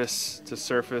surface to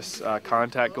surface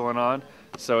contact going on,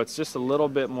 so it's just a little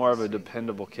bit more of a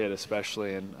dependable kit,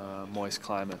 especially in moist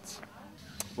climates.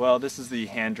 Well, this is the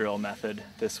hand drill method.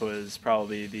 This was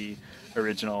probably the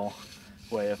original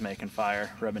way of making fire,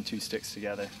 rubbing two sticks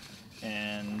together.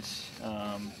 And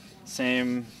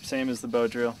same as the bow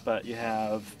drill, but you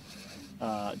have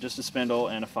just a spindle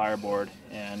and a fireboard,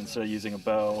 and instead of using a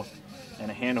bow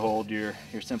and a handhold, you're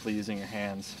simply using your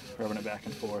hands, rubbing it back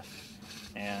and forth.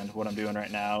 And what I'm doing right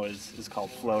now is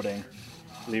called floating,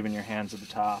 leaving your hands at the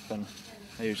top, and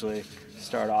I usually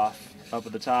start off up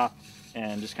at the top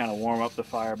and just kind of warm up the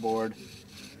fireboard,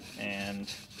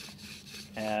 and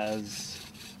as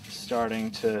starting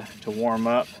to warm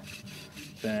up,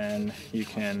 then you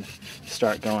can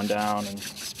start going down and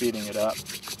speeding it up.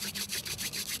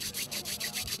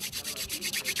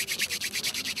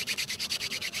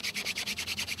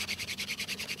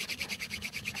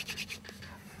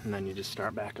 And then you just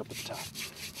start back up at the top.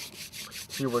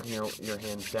 So you're working your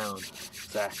hands down.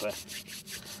 Exactly.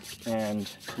 And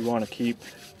you want to keep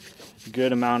a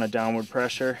good amount of downward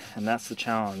pressure, and that's the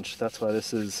challenge. That's why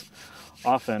this is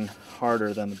often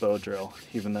harder than the bow drill,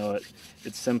 even though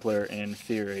it's simpler in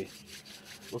theory.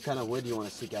 What kind of wood do you want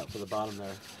to seek out for the bottom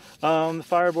there? The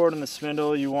fireboard and the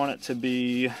spindle, you want it to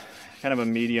be kind of a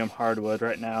medium hardwood.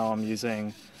 Right now I'm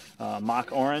using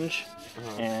mock orange,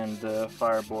 and the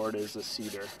fireboard is a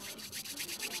cedar.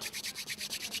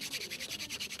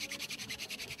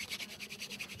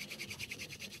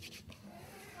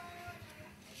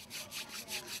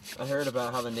 I heard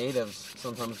about how the natives,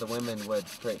 sometimes the women would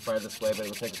create fire this way, but it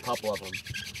would take a couple of them.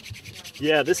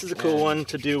 Yeah, this is a cool one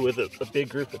to do with a big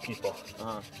group of people.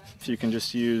 So you can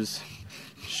just use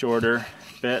shorter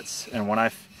bits, and when I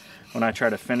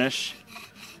try to finish,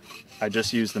 I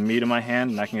just use the meat of my hand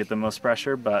and I can get the most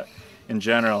pressure, but in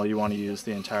general you want to use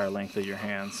the entire length of your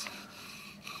hands.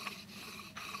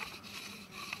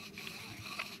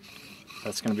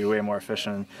 That's going to be way more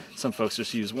efficient. Some folks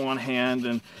just use one hand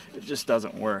and it just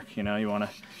doesn't work. You know, you want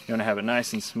to have it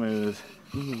nice and smooth,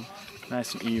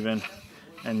 nice and even,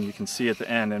 and you can see at the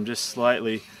end I'm just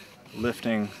slightly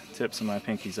lifting tips of my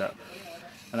pinkies up,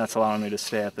 and that's allowing me to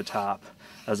stay at the top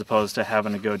as opposed to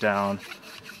having to go down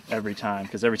every time,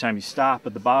 because every time you stop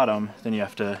at the bottom then you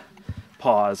have to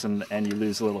pause and you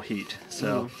lose a little heat.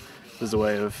 So this is a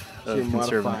way of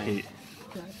conserving the heat.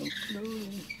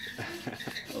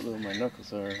 Although my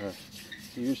knuckles are,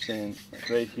 you're saying like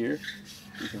right here,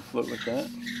 you can float like that?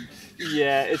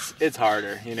 Yeah, it's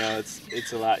harder. You know,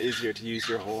 it's a lot easier to use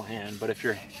your whole hand. But if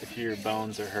your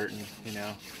bones are hurting, you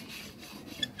know,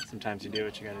 sometimes you do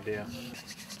what you got to do.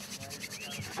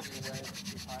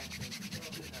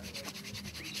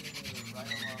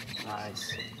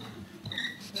 Nice.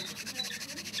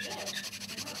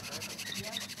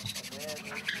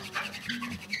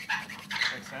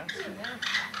 Makes sense?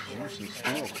 Juicy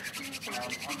smoke.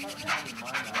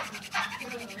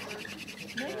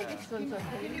 Maybe this one's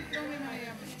okay.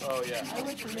 Oh yeah. I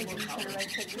wish we maybe kind of like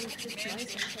pictures. It's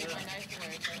nice.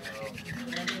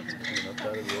 Up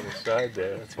out of the other side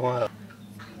there. That's wild.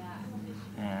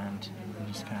 And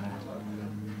you just kind of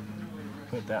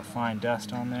put that fine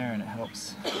dust on there, and it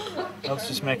helps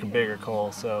just make a bigger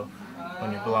coal, so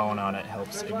when you're blowing on it, it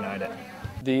helps ignite it.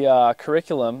 The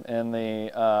curriculum and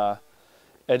the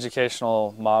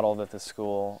educational model that the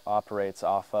school operates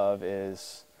off of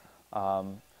is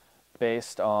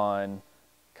based on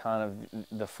kind of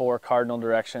the 4 cardinal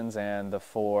directions and the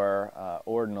 4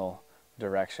 ordinal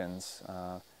directions: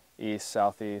 east,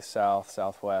 southeast, south,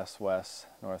 southwest, west,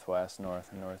 northwest,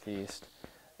 north, and northeast.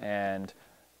 And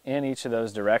in each of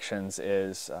those directions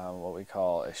is what we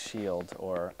call a shield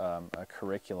or a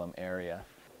curriculum area.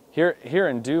 Here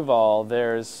in Duval,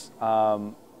 there's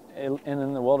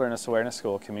in the Wilderness Awareness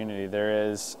School community, there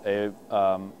is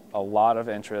a lot of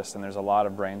interest and there's a lot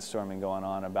of brainstorming going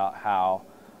on about how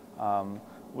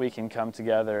we can come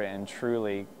together and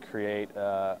truly create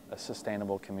a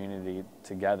sustainable community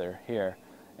together here.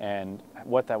 And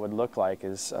what that would look like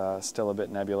is still a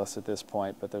bit nebulous at this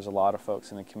point, but there's a lot of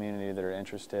folks in the community that are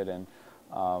interested in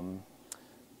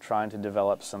trying to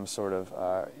develop some sort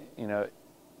of,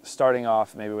 starting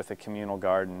off maybe with a communal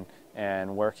garden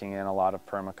and working in a lot of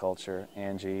permaculture.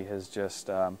 Angie has just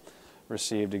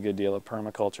received a good deal of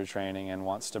permaculture training and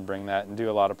wants to bring that and do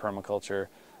a lot of permaculture.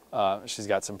 She's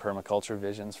got some permaculture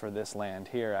visions for this land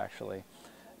here, actually.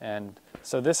 And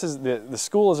so this is the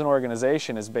school as an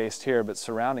organization is based here, but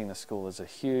surrounding the school is a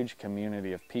huge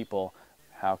community of people.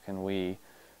 How can we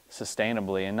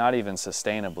sustainably, and not even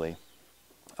sustainably,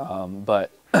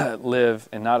 but live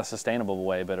in not a sustainable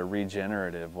way, but a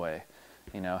regenerative way?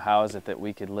 How is it that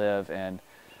we could live and,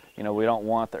 we don't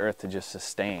want the earth to just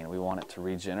sustain. We want it to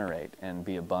regenerate and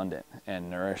be abundant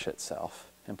and nourish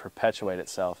itself and perpetuate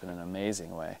itself in an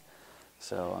amazing way.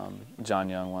 So John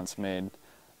Young once made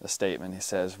a statement. He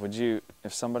says,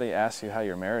 if somebody asks you how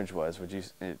your marriage was, would you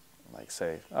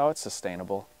say, oh, it's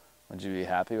sustainable? Would you be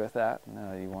happy with that?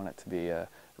 No, you want it to be a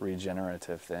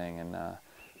regenerative thing and a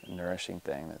nourishing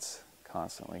thing that's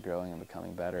constantly growing and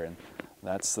becoming better. And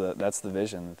that's the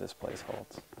vision that this place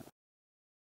holds.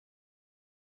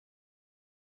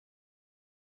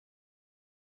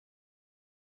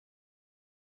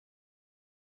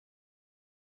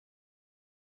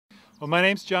 Well, my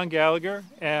name's John Gallagher.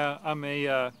 I'm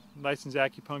a licensed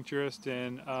acupuncturist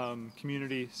and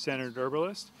community-centered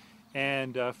herbalist,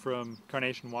 and from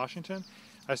Carnation, Washington.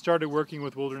 I started working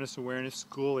with Wilderness Awareness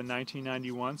School in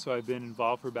 1991, so I've been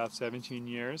involved for about 17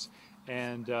 years.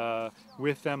 And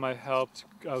with them I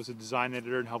was a design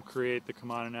editor and helped create the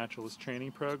Kamana Naturalist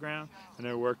Training Program. And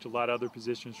I worked a lot of other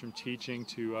positions from teaching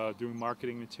to doing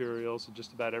marketing materials and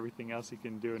just about everything else you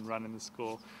can do and run in the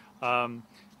school.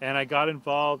 And I got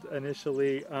involved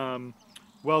initially,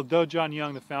 though John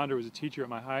Young, the founder, was a teacher at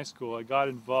my high school, I got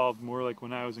involved more like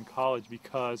when I was in college,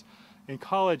 because in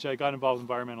college I got involved in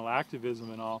environmental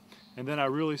activism and all, and then I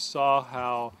really saw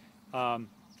how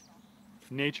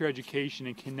nature education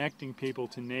and connecting people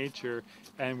to nature,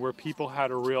 and where people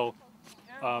had a real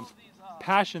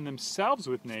passion themselves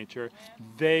with nature,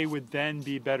 they would then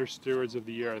be better stewards of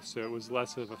the earth. So it was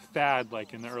less of a fad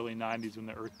like in the early 90s when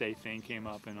the Earth Day thing came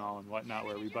up and all and whatnot,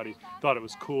 where everybody thought it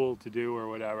was cool to do or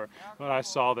whatever. But I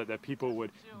saw that people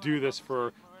would do this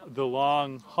for the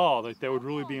long haul, that they would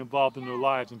really be involved in their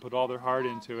lives and put all their heart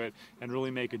into it and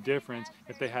really make a difference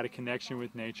if they had a connection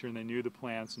with nature and they knew the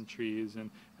plants and trees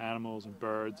and animals and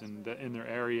birds and in their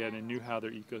area, and they knew how their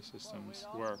ecosystems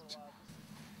worked.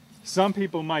 Some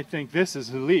people might think this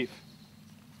is a leaf.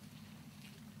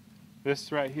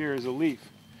 This right here is a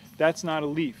leaf. That's not a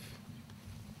leaf.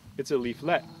 It's a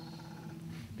leaflet.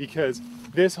 Because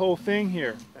this whole thing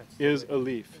here is a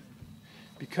leaf.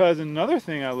 Because another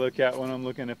thing I look at when I'm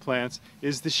looking at plants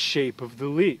is the shape of the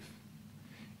leaf.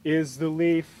 Is the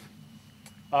leaf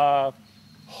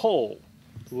whole?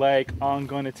 Like I'm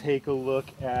going to take a look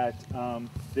at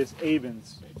this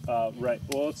Avens, right?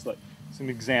 Well, let's look some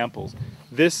examples.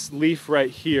 This leaf right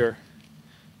here,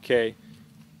 okay,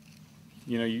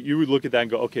 you would look at that and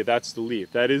go, okay, that's the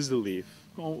leaf. That is the leaf.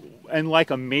 Oh, and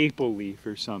like a maple leaf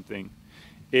or something,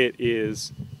 it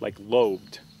is like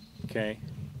lobed, okay?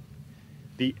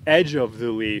 The edge of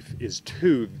the leaf is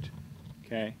toothed,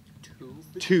 okay?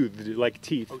 Toothed, like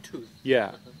teeth. Oh, tooth.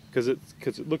 Yeah, because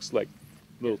it looks like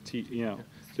little teeth,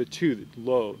 So toothed,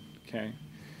 lobed, okay?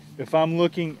 If I'm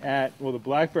looking at, well, the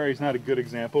blackberry is not a good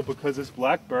example because this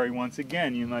blackberry, once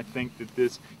again, you might think that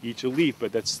this each a leaf,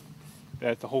 but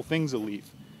that the whole thing's a leaf.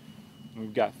 And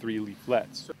we've got 3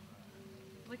 leaflets.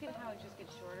 Look at how it just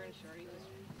gets shorter and shorter.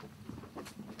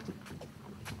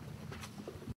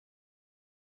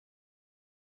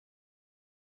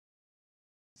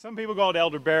 Some people call it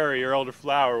elderberry or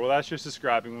elderflower. Well, that's just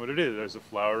describing what it is. There's a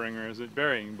flowering or is it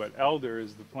berrying, but elder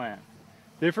is the plant.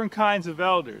 Different kinds of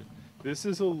elders. This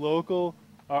is a local,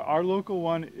 our local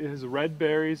one is red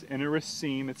berries in a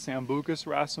raceme. It's Sambucus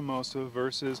racemosa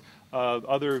versus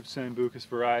other Sambucus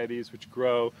varieties which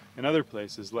grow in other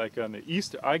places. Like on the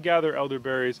east, I gather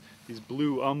elderberries, these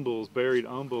blue umbels, berried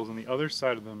umbels on the other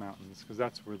side of the mountains because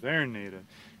that's where they're native.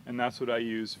 And that's what I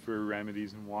use for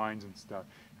remedies and wines and stuff.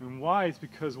 And why? It's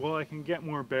because, well, I can get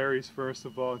more berries first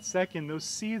of all. And second, those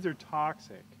seeds are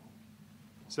toxic.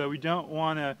 So we don't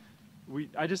want to,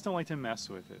 I just don't like to mess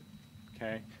with it.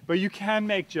 Okay, but you can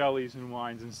make jellies and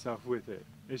wines and stuff with it.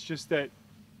 It's just that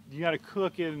you got to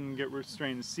cook it and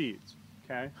strain the seeds.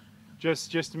 Okay,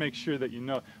 just to make sure that you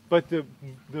know. But the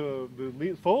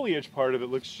foliage part of it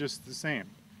looks just the same.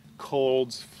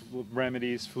 Colds,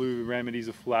 remedies, flu remedies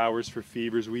of flowers for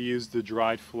fevers. We use the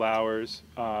dried flowers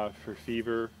for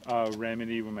fever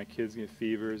remedy when my kids get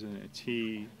fevers, and a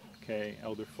tea. Okay,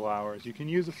 elder flowers. You can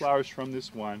use the flowers from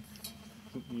this one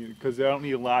because I don't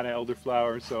need a lot of elder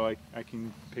flowers, so I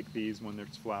can pick these when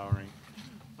it's flowering.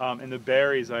 And the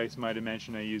berries, I might have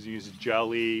mentioned, I use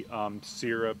jelly,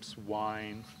 syrups,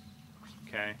 wine.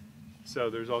 Okay.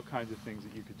 So there's all kinds of things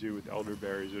that you could do with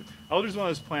elderberries. Elder's one of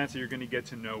those plants that you're going to get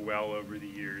to know well over the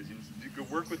years. You can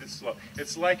work with it slow.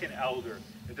 It's like an elder.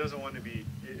 It doesn't want to be,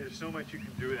 there's so much you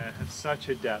can do with it. It has such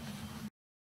a depth.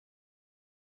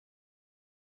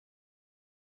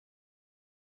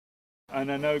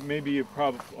 And I know maybe you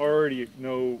probably already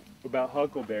know about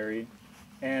huckleberry.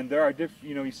 And there are different,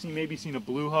 you maybe seen a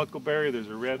blue huckleberry, there's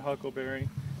a red huckleberry.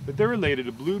 But they're related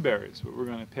to blueberries, what we're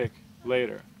going to pick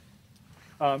later.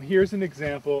 Here's an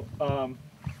example of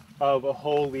a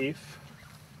whole leaf,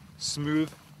 smooth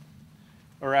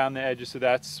around the edges, so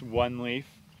that's one leaf,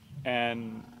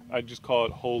 and I just call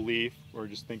it whole leaf, or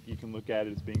just think you can look at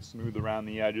it as being smooth around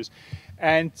the edges.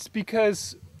 And it's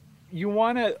because you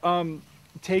want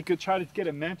to try to get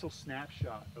a mental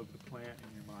snapshot of the plant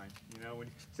in your mind. When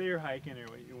say you're hiking or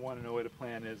you want to know what a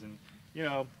plant is, and you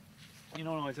don't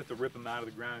always have to rip them out of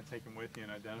the ground and take them with you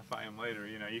and identify them later.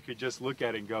 You could just look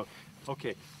at it and go,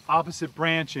 okay, opposite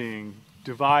branching,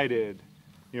 divided,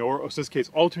 or in this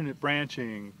case, alternate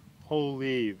branching, whole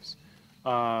leaves.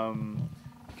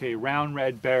 Okay, round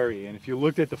red berry. And if you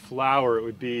looked at the flower, it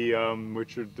would be,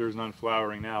 there's none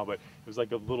flowering now, but it was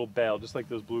like a little bell, just like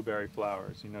those blueberry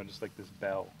flowers, just like this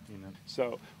bell,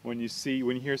 So when you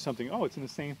hear something, oh, it's in the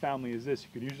same family as this, you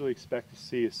could usually expect to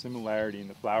see a similarity in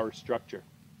the flower structure.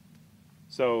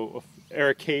 So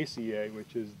Ericaceae,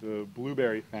 which is the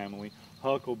blueberry family,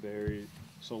 huckleberry,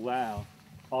 salal,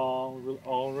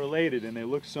 all related, and they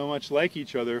look so much like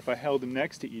each other if I held them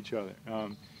next to each other.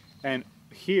 And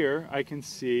here I can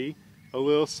see a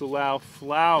little salal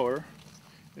flower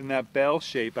in that bell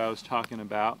shape I was talking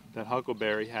about that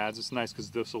huckleberry has. It's nice because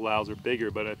the salals are bigger,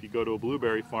 but if you go to a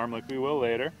blueberry farm like we will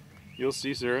later, you'll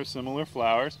see similar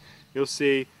flowers. You'll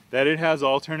see that it has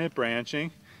alternate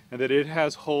branching, and that it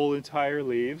has whole entire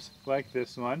leaves, like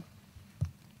this one.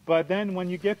 But then when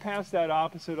you get past that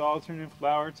opposite alternate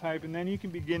flower type, and then you can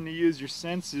begin to use your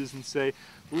senses and say,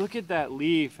 look at that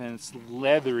leaf, and it's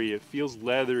leathery, it feels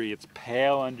leathery, it's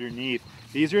pale underneath.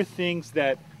 These are things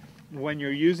that when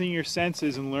you're using your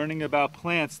senses and learning about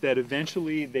plants, that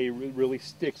eventually they really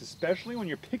stick, especially when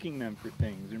you're picking them for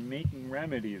things or making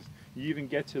remedies. You even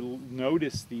get to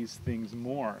notice these things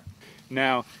more.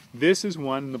 Now, this is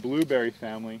one in the blueberry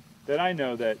family that I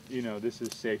know that, this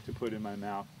is safe to put in my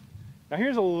mouth. Now,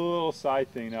 here's a little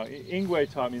side thing. Now, Ingwe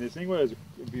taught me this. Ingwe is,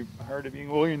 if you've heard of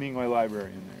Ingwe, William Ingwe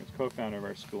librarian there. He's co-founder of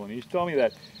our school. And he told me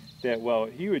that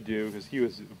what he would do, because he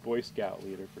was a Boy Scout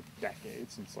leader for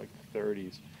decades, since like the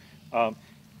 30s.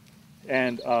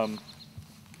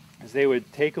 As they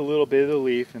would take a little bit of the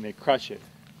leaf and they crush it,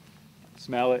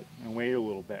 smell it, and wait a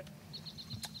little bit.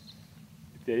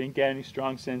 If they didn't get any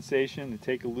strong sensation, they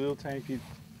take a little tiny piece,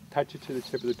 touch it to the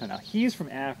tip of the tongue. Now, he's from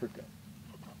Africa,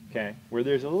 okay, where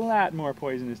there's a lot more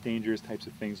poisonous, dangerous types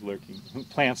of things lurking,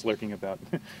 plants lurking about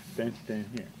than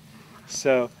here.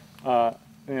 So,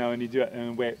 and you do it,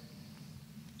 and wait.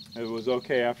 It was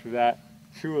okay after that.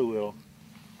 Chew a little.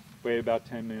 Wait about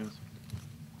 10 minutes.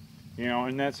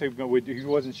 And that's how he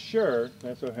wasn't sure.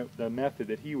 That's the method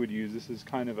that he would use. This is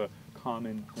kind of a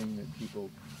common thing that people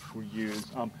would use.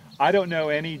 I don't know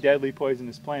any deadly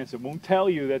poisonous plants that won't tell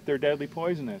you that they're deadly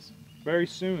poisonous very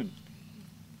soon.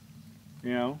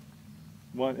 There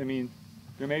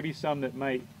may be some that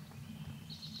might,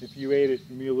 if you ate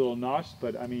it, be a little nauseous,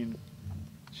 but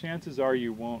chances are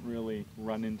you won't really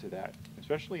run into that,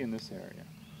 especially in this area.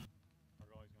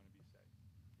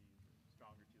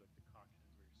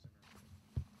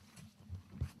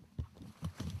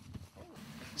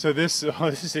 So this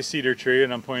is a cedar tree,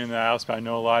 and I'm pointing that out, but I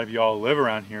know a lot of you all live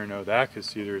around here know that, because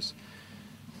cedar's,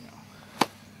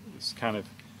 it's kind of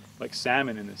like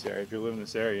salmon in this area. If you live in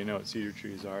this area, you know what cedar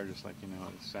trees are, just like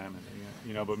salmon.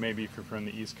 But maybe if you're from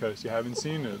the East Coast, you haven't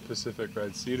seen a Pacific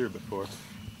red cedar before.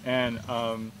 And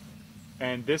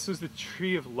this was the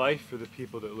tree of life for the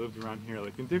people that lived around here.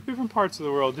 Like in different parts of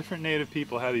the world, different native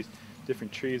people have these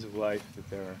different trees of life that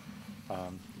they're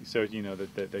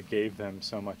that gave them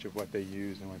so much of what they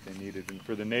used and what they needed. And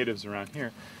for the natives around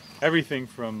here, everything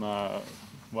from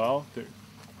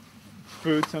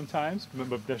food sometimes,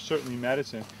 but they're certainly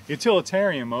medicine.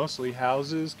 Utilitarian mostly,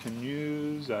 houses,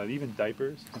 canoes, even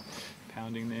diapers,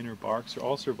 pounding the inner barks are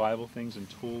all survival things, and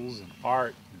tools and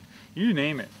art, and you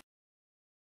name it.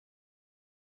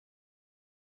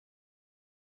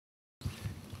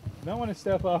 You don't want to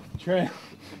step off the trail.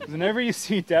 Whenever you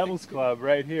see Devil's Club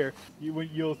right here,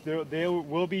 there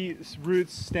will be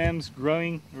roots, stems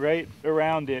growing right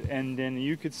around it, and then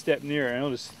you could step near it and it'll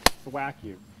just whack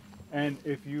you. And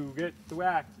if you get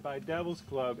whacked by Devil's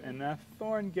Club and that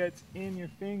thorn gets in your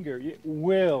finger, it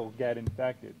will get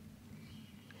infected.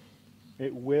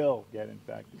 It will get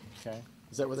infected, okay?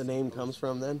 Is that where the name comes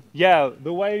from then? Yeah, the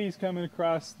whiteys coming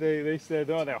across, they said,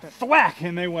 oh, they'll thwack,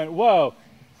 and they went, whoa.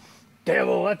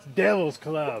 Devil, that's Devil's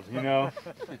Club, you know?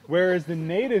 Whereas the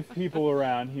native people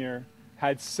around here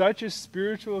had such a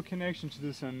spiritual connection to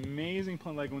this amazing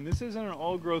plant. Like when this is in an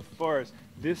old-growth forest,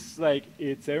 this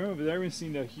everyone's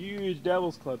seen a huge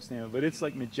Devil's Club stand, but it's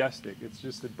like majestic. It's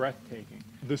just breathtaking.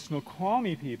 The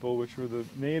Snoqualmie people, which were the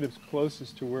natives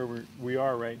closest to where we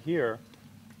are right here,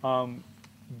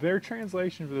 their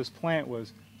translation for this plant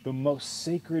was the most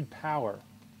sacred power.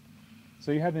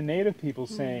 So you have the native people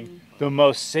saying, the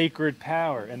most sacred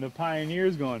power, and the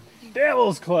pioneers going,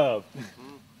 Devil's Club!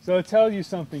 So it tells you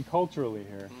something culturally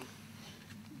here.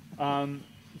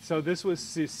 So this was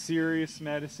serious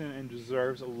medicine and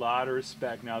deserves a lot of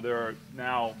respect.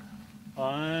 Now,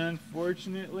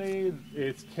 unfortunately,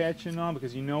 it's catching on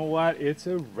because you know what? It's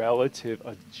a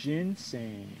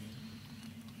ginseng.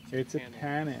 It's a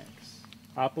panax.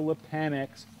 Apula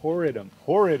panax horridum.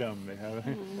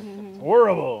 Horridum.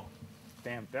 Horrible.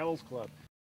 Damn Devil's Club.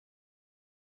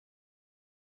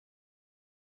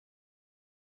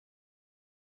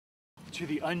 To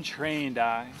the untrained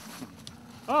eye,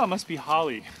 oh, it must be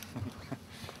holly,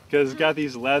 because it's got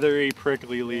these leathery,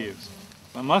 prickly leaves.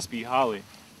 It must be holly.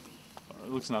 It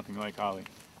looks nothing like holly,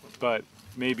 but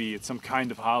maybe it's some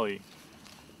kind of holly.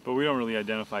 But we don't really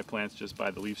identify plants just by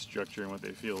the leaf structure and what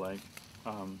they feel like.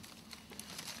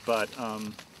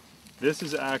 This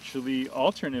is actually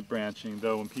alternate branching,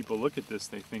 though when people look at this,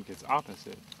 they think it's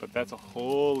opposite. But that's a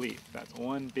whole leaf. That's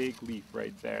one big leaf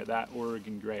right there, that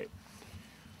Oregon grape.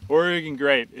 Oregon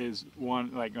grape is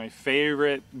my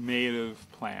favorite native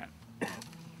plant.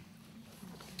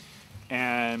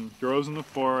 And grows in the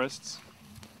forests.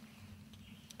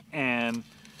 And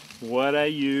what I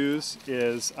use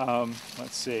is,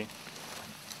 let's see.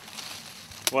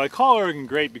 Well, I call Oregon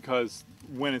grape because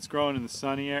when it's growing in the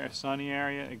sunny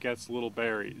area, it gets little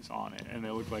berries on it, and they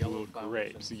look like little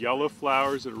grapes. The yellow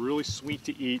flowers that are really sweet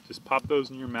to eat. Just pop those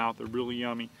in your mouth. They're really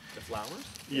yummy. The flowers?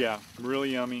 Yeah,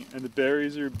 really yummy. And the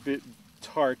berries are a bit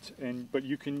tart, but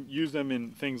you can use them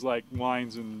in things like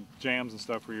wines and jams and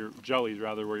stuff, where jellies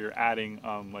rather, where you're adding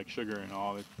like sugar and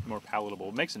all. It's more palatable.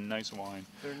 It makes a nice wine.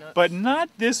 But not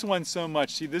this one so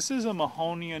much. See, this is a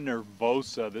Mahonia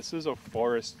nervosa. This is a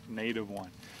forest native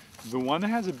one. The one that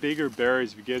has the bigger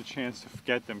berries, if you get a chance to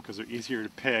get them because they're easier to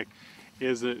pick,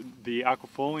 is the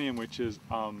aquifolium, which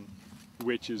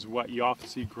is what you often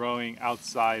see growing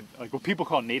outside, like what people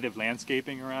call native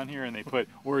landscaping around here, and they put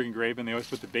Oregon grape and they always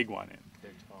put the big one in.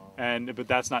 They're tall. But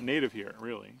that's not native here,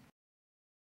 really.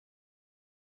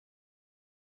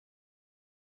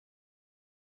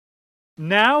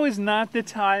 Now is not the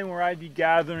time where I'd be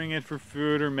gathering it for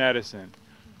food or medicine,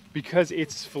 because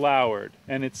it's flowered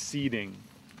and it's seeding.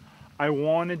 I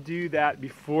want to do that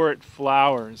before it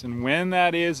flowers, and when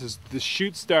that is the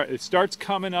shoot starts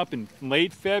coming up in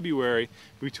late February.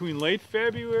 Between late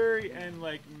February and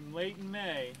like late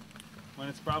May, when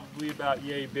it's probably about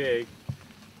yay big,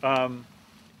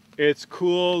 it's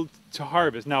cool to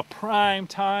harvest. Now prime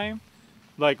time,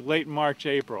 like late March,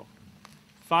 April.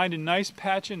 Find a nice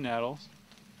patch of nettles.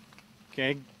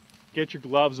 Okay, get your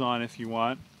gloves on if you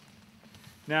want.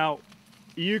 Now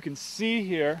you can see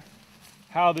here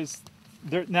how this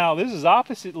is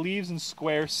opposite leaves and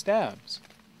square stems.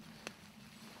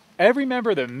 Every member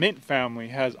of the mint family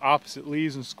has opposite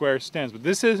leaves and square stems, but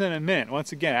this isn't a mint.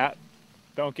 Once again,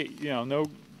 don't get,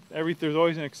 there's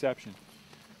always an exception.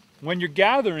 When you're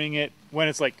gathering it, when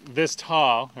it's like this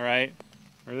tall, all right,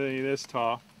 or this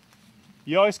tall,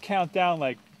 you always count down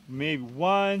like maybe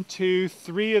 1, 2,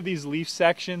 3 of these leaf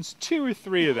sections, 2 or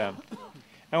 3 of them.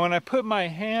 And when I put my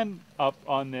hand up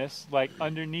on this, like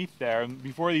underneath there,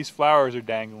 before these flowers are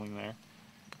dangling there,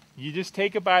 you just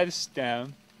take it by the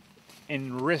stem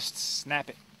and wrist snap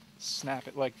it. Snap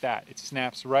it like that. It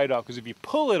snaps right off, because if you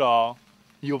pull it all,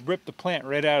 you'll rip the plant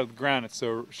right out of the ground. It's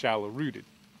so shallow rooted,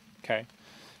 okay?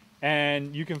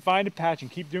 And you can find a patch and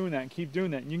keep doing that and keep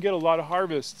doing that, and you can get a lot of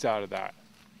harvests out of that,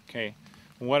 okay?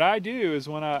 What I do is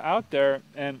when I'm out there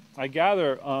and I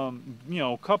gather, you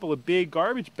know, a couple of big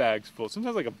garbage bags full.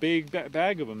 Sometimes like a big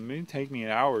bag of them. It may take me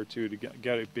an hour or two to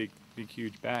get a big,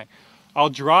 huge bag. I'll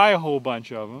dry a whole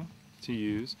bunch of them to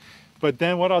use. But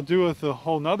then what I'll do with a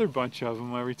whole nother bunch of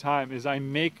them every time is I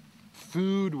make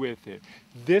food with it.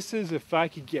 This is, if I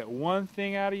could get one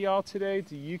thing out of y'all today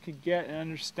that you could get and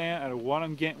understand out of what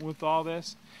I'm getting with all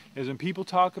this, is when people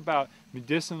talk about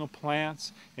medicinal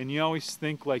plants and you always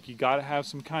think like you got to have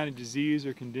some kind of disease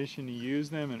or condition to use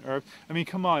them, and herb. I mean,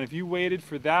 come on, if you waited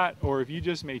for that, or if you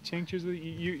just made tinctures with it,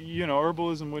 you know,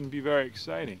 herbalism wouldn't be very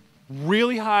exciting.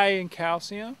 Really high in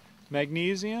calcium,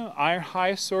 magnesium, iron,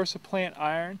 highest source of plant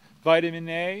iron, vitamin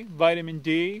A, vitamin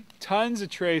D, tons of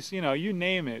trace, you know, you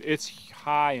name it, it's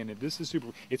high in it. This is super,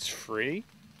 it's free,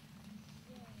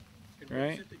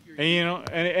 right? And you know,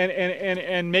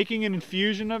 and making an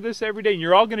infusion of this every day, and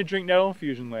you're all going to drink nettle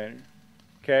infusion later,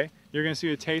 okay? You're going to see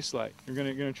what it tastes like. You're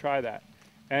going to try that.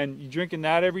 And you're drinking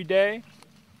that every day,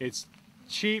 it's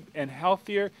cheap and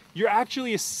healthier. You're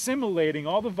actually assimilating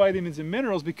all the vitamins and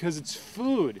minerals because it's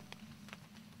food,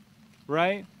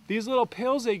 right? These little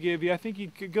pills they give you, I think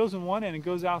it goes in one end and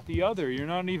goes out the other. You're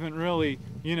not even really,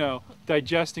 you know,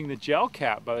 digesting the gel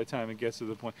cap by the time it gets to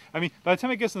the point. I mean, by the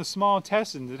time it gets in the small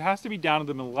intestines, it has to be down to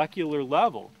the molecular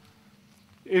level.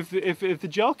 If the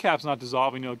gel cap's not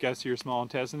dissolving till it gets to your small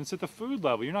intestine, it's at the food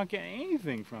level. You're not getting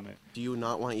anything from it. Do you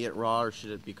not want to eat it raw, or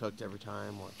should it be cooked every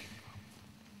time? Or?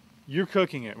 You're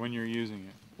cooking it when you're using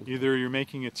it. Either you're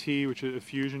making a tea, which is a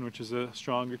fusion, which is a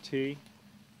stronger tea.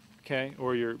 Okay,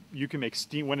 or you can make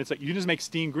steam, when it's like, you can just make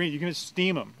steamed greens, you can just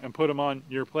steam them and put them on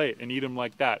your plate and eat them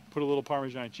like that. Put a little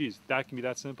Parmesan cheese, that can be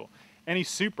that simple. Any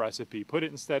soup recipe, put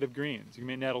it instead of greens. You can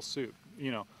make nettle soup,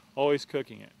 you know, always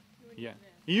cooking it. Yeah.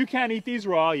 You can eat these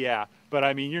raw, yeah, but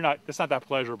I mean, it's not that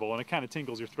pleasurable, and it kind of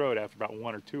tingles your throat after about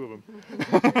one or two of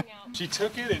them. She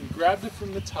took it and grabbed it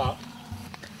from the top.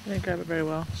 I didn't grab it very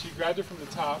well. She grabbed it from the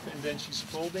top, and then she's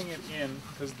folding it in,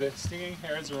 because the stinging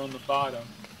hairs are on the bottom.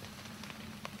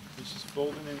 And she's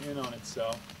folding it in on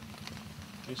itself,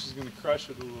 and she's going to crush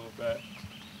it a little bit.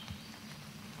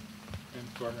 And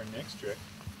for her next trick,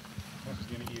 she's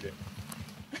going to eat it.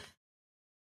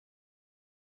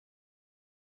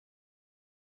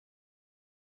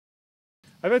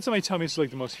 I've had somebody tell me it's like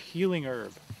the most healing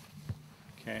herb.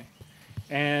 Okay,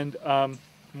 and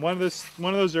one of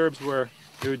those herbs where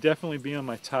it would definitely be on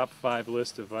my top 5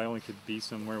 list if I only could be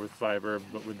somewhere with 5 herbs.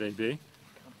 What would they be?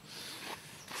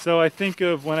 So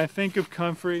when I think of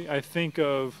comfrey, I think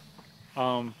of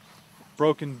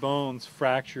broken bones,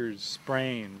 fractures,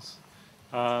 sprains.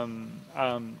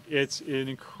 It's an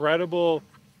incredible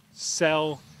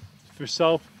cell for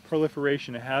cell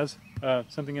proliferation. It has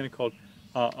something in it called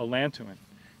allantoin,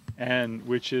 and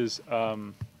which is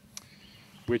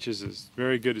as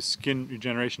very good as skin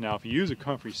regeneration. Now, if you use a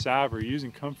comfrey salve or you're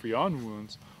using comfrey on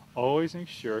wounds, always make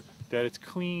sure that it's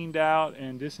cleaned out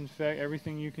and disinfect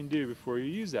everything you can do before you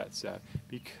use that salve,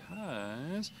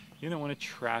 because you don't want to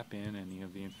trap in any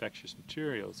of the infectious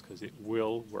materials, because it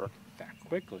will work that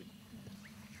quickly.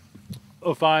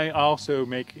 If I also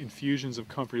make infusions of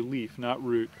comfrey leaf, not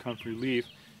root, comfrey leaf,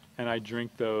 and I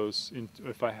drink those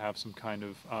if I have some kind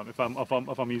of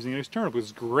if I'm using an external, because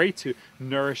it's great to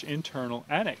nourish internal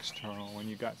and external when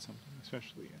you got something,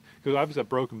 especially because obviously a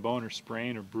broken bone or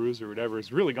sprain or bruise or whatever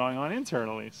is really going on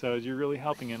internally, so you're really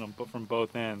helping in them from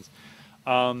both ends.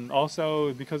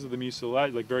 Also, because of the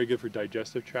mucilage, like very good for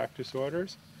digestive tract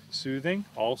disorders, soothing,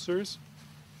 ulcers,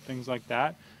 things like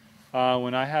that.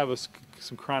 When I have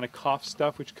some chronic cough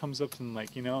stuff, which comes up in,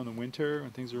 like, you know, in the winter when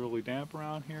things are really damp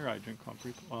around here, I drink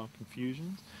comfrey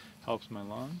infusions. Helps my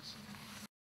lungs.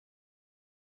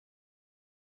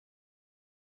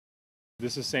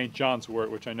 This is St. John's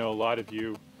wort, which I know a lot of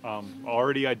you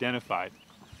already identified.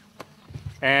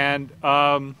 And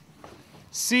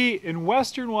see, in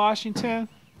western Washington,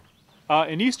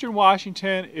 in eastern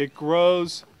Washington, it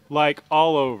grows like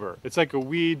all over. It's like a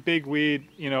weed, big weed,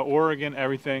 you know, Oregon,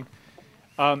 everything.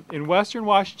 In western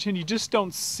Washington, you just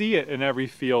don't see it in every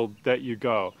field that you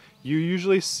go. You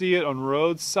usually see it on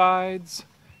roadsides.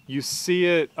 You see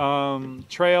it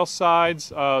trail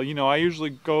sides. You know, I usually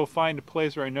go find a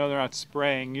place where I know they're not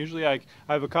spraying. Usually I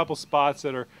have a couple spots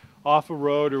that are off a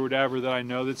road or whatever that I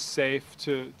know that's safe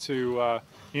to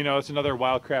you know, it's another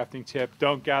wildcrafting tip.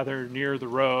 Don't gather near the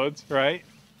roads, right?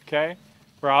 Okay,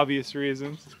 for obvious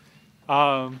reasons.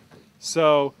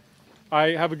 So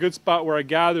I have a good spot where I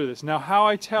gather this. Now, how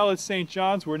I tell it's St.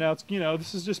 John's wort, now it's, you know,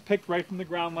 this is just picked right from the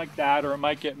ground like that, or it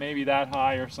might get maybe that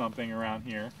high or something around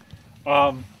here,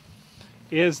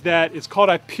 is that it's called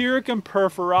Hypericum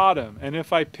perforatum. And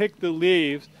if I pick the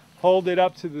leaves hold it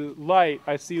up to the light,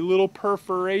 I see little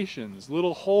perforations,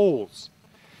 little holes.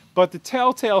 But the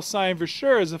telltale sign for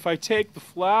sure is if I take the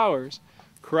flowers,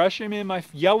 crush them in my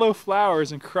yellow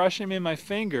flowers and crush them in my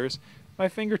finger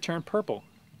turned purple.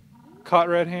 Caught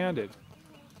red-handed.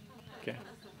 Okay.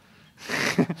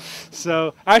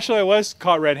 So actually I was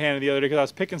caught red-handed the other day because I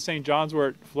was picking St. John's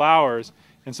wort flowers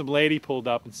and some lady pulled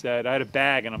up and said, I had a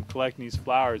bag and I'm collecting these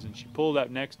flowers, and she pulled up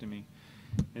next to me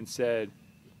and said,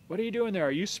 what are you doing there?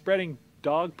 Are you spreading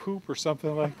dog poop or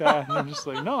something like that? And I'm just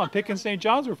like, no, I'm picking St.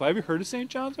 John's wort. Have you heard of St.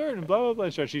 John's wort? And blah, blah, blah.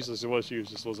 So she said, well, she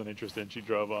just wasn't interested and she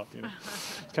drove off, you know.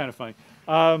 It's kind of funny.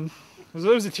 So it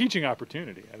was a teaching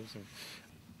opportunity.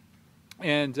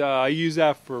 And I use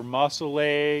that for muscle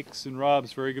aches and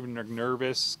rubs, very good in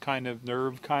nervous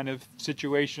nerve kind of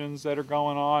situations that are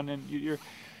going on. And you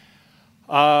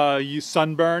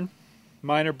sunburn,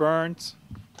 minor burns.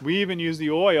 We even use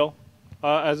the oil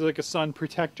as like a sun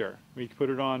protector. We put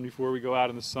it on before we go out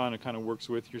in the sun. It kind of works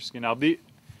with your skin. Now,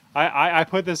 I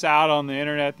put this out on the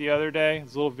internet the other day.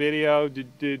 This little video.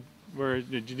 Did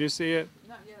you see it?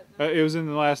 Not yet. It was in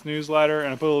the last newsletter,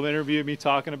 and I put a little interview of me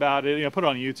talking about it. You know, put it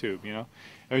on YouTube. You know,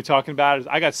 and we talking about it.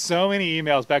 I got so many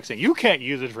emails back saying you can't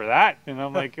use it for that, and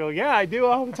I'm like, oh yeah, I do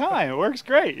all the time. It works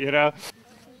great. You know.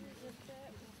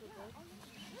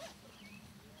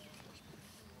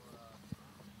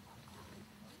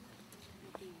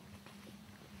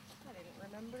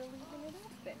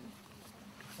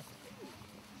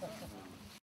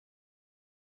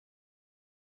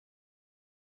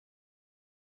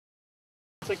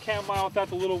 It's like chamomile without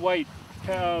the little white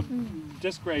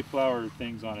disc gray flower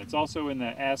things on it. It's also in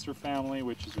the aster family,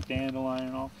 which is a dandelion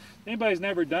and all. If anybody's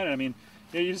never done it, I mean,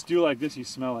 you just do like this, you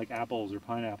smell like apples or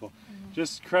pineapple.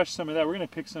 Just crush some of that. We're going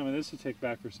to pick some of this to take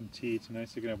back for some tea tonight.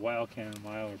 So you're going to have wild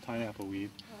chamomile or pineapple weed.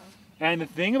 And the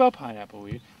thing about pineapple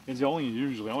weed is you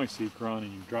usually only see it growing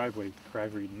in your driveway,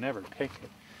 you never pick it.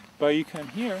 But you come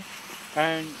here,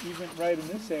 and even right in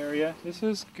this area, this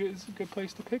is good, it's a good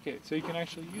place to pick it. So you can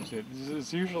actually use it.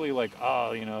 It's usually like,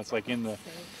 you know, it's like in the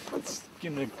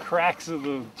cracks of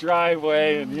the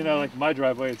driveway, and you know, like my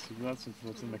driveway, that's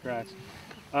what's in the cracks.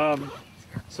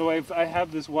 So I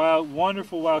have this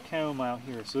wonderful wild chamomile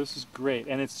here. So this is great,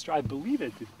 and I believe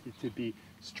it to be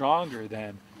stronger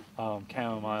than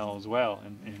chamomile as well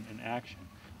in action.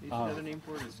 Another name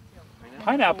for it is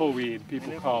pineapple weed,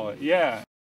 people call it. Yeah.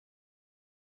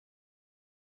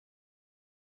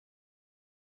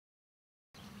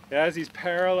 It has these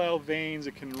parallel veins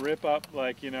that can rip up,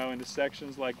 like, you know, into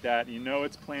sections like that. You know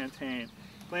it's plantain.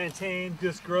 Plantain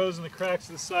just grows in the cracks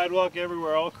of the sidewalk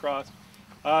everywhere, all across.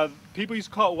 People used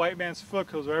to call it white man's foot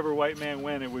because wherever white man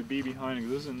went, it would be behind him.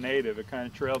 This is a native. It kind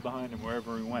of trailed behind him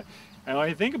wherever he went. And when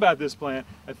I think about this plant,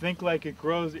 I think like it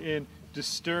grows in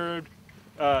disturbed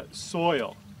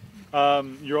soil.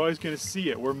 You're always going to see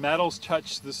it. Where metals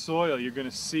touch the soil, you're going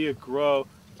to see it grow.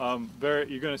 You're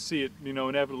going to see it, you know,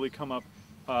 inevitably come up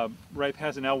right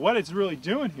past it. Now, what it's really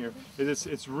doing here is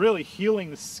it's really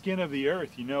healing the skin of the earth.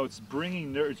 You know, it's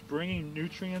bringing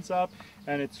nutrients up,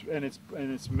 and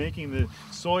it's making the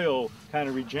soil kind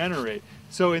of regenerate.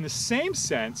 So, in the same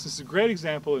sense, this is a great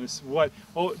example. And this like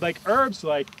herbs,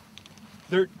 like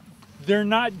they're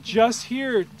not just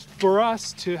here for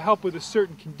us to help with a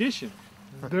certain condition.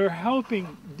 They're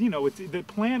helping, you know, the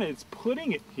planet is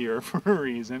putting it here for a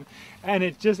reason, and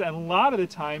a lot of the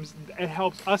times it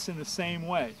helps us in the same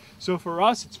way. So for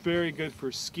us, it's very good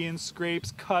for skin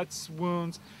scrapes, cuts,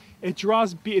 wounds.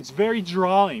 It's very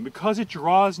drawing because it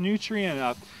draws nutrient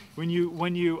up. If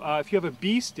you have a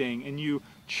bee sting and you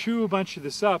chew a bunch of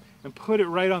this up and put it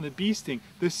right on the bee sting,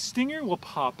 the stinger will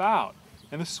pop out,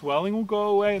 and the swelling will go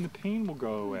away and the pain will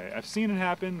go away. I've seen it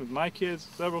happen with my kids,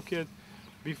 several kids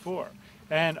before.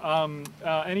 And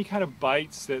any kind of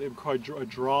bites that require a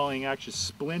drawing action,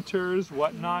 splinters,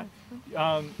 whatnot,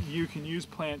 you can use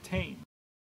plantain.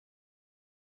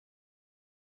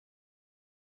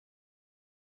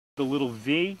 The little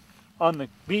V on the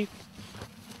leaf.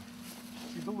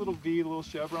 See the little V, the little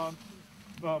chevron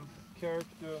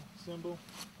character symbol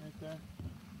right there?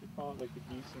 They call it like the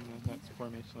geese in that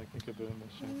formation, like think of it in the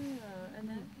shape.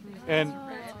 And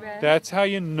that's how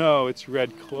you know it's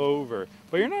red clover.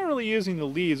 But you're not really using the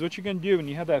leaves. What you're going to do when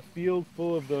you have that field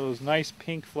full of those nice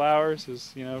pink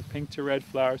flowers, you know, pink to red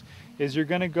flowers, is you're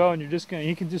going to go and you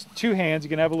can just, two hands, you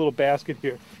can have a little basket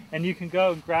here, and you can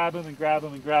go and grab them and grab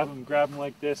them and grab them and grab them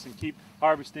like this and keep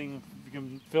harvesting. You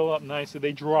can fill up nice so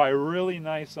they dry really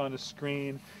nice on the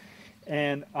screen.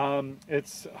 And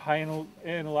it's high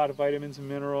in a lot of vitamins and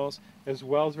minerals, as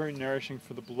well as very nourishing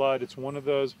for the blood. It's one of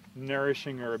those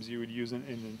nourishing herbs you would use in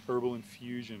an herbal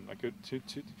infusion. Like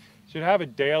should have a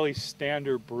daily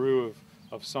standard brew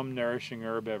of some nourishing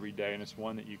herb every day, and it's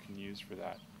one that you can use for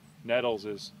that. Nettles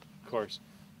is, of course,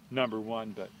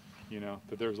 #1, but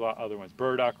but there's a lot of other ones.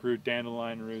 Burdock root,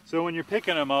 dandelion root. So when you're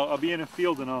picking them, I'll be in a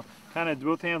field and I'll kind of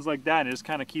both hands like that and just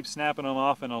kind of keep snapping them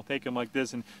off, and I'll take them like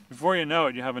this, and before you know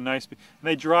it, you have a nice. And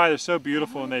they dry. They're so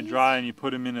beautiful, and they dry, and you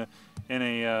put them in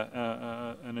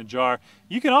a jar.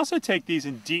 You can also take these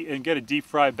and get a deep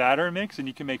fried batter mix, and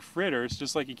you can make fritters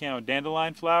just like you can with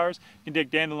dandelion flowers. You can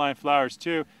take dandelion flowers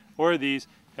too, or these.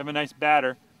 Have a nice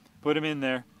batter, put them in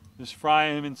there, just fry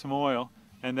them in some oil.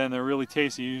 And then they're really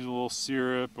tasty. You use a little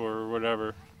syrup or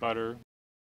whatever, butter.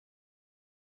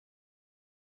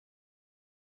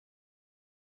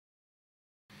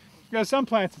 Some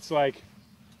plants it's like,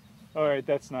 all right,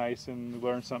 that's nice, and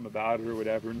learn something about it or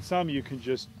whatever. And some you can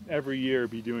just every year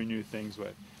be doing new things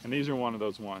with. And these are one of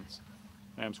those ones,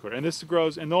 lamb's quarter. And this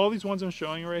grows, and all these ones I'm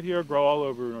showing you right here grow all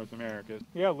over North America.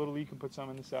 Yeah, you can put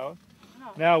some in the salad.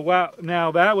 Now, wow,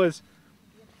 now that was.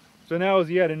 So now is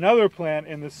yet another plant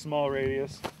in this small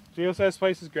radius. Geoscience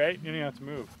place is great. You don't have to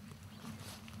move.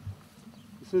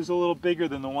 This is a little bigger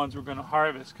than the ones we're going to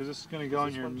harvest because this is going to go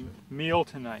in your meal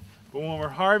tonight. But when we're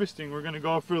harvesting, we're going to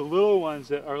go for the little ones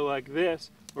that are like this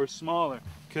or smaller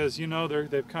because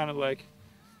they've kind of like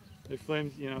they're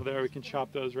flames. There we can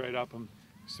chop those right up.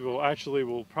 So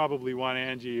we'll probably want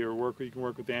Angie or you can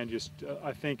work with Angie.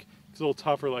 I think it's a little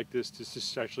tougher like this to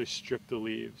just actually strip the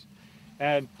leaves.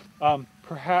 And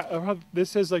perhaps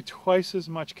this has like twice as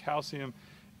much calcium.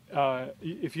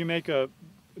 If you make an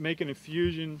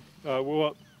infusion,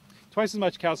 twice as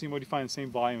much calcium would you find the same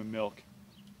volume of milk.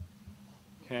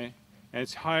 Okay, and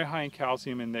it's high in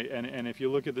calcium, and if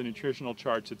you look at the nutritional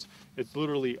charts, it's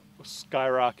literally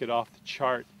skyrocket off the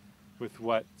chart with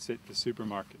what's at the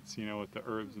supermarkets. With the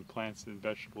herbs and plants and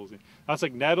vegetables. That's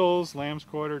like nettles, lamb's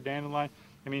quarter, dandelion.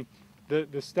 I mean.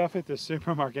 The stuff at the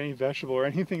supermarket, any vegetable or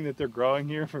anything that they're growing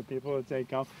here for people to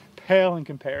take home, pale in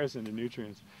comparison to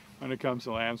nutrients when it comes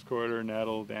to lamb's quarter,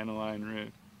 nettle, dandelion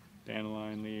root,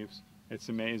 dandelion leaves. It's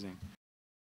amazing.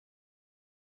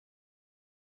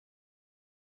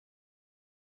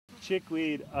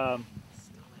 Chickweed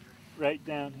right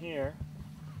down here.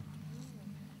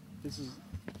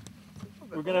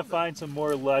 We're going to find some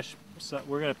more lush,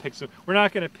 we're going to pick some, we're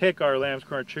not going to pick our lamb's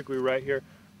quarter chickweed right here.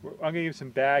 I'm going to give you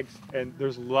some bags, and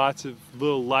there's lots of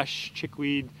little lush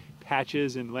chickweed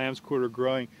patches and lamb's quarter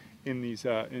growing in these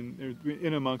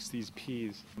in amongst these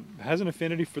peas. It has an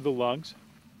affinity for the lungs.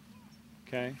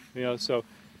 Okay, so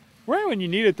right when you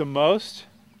need it the most,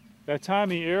 that time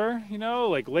of year,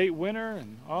 like late winter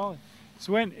and all.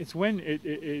 It's when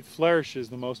it flourishes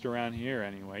the most around here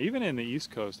anyway. Even in the East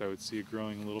Coast, I would see it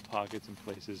growing in little pockets and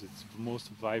places. It's most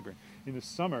vibrant. In the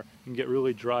summer, it can get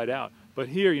really dried out. But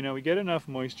here, we get enough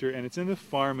moisture, and it's in the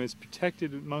farm. It's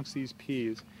protected amongst these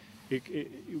peas. You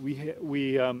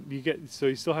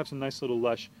still have some nice little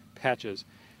lush patches,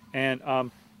 and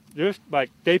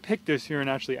they picked this here and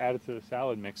actually added to the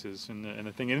salad mixes and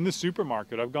the thing. And in the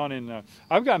supermarket, I've gotten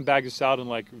bags of salad in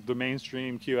like the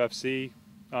mainstream QFC.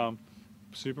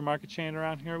 Supermarket chain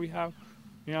around here we have,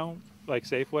 like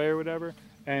Safeway or whatever,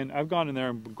 and I've gone in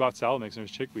there and got salad mix and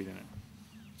there's chickweed in it.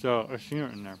 So I've seen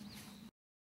it in there.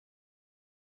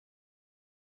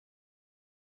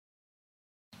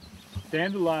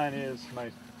 Dandelion is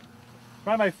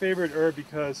probably my favorite herb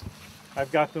because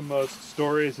I've got the most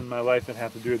stories in my life that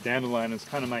have to do with dandelion. It's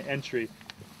kind of my entry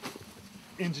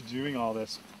into doing all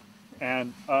this,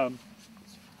 and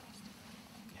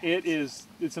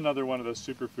it's another one of those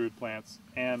superfood plants,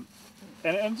 and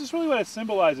just really what it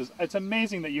symbolizes. It's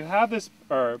amazing that you have this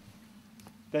herb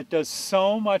that does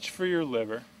so much for your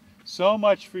liver, so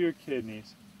much for your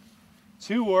kidneys,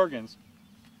 two organs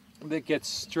that get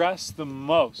stressed the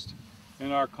most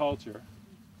in our culture.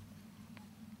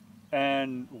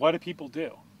 And what do people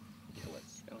do?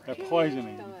 They're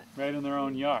poisoning them right in their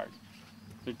own yard.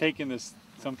 They're taking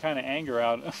some kind of anger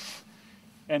out.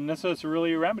 And that's what it's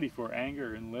really a remedy for,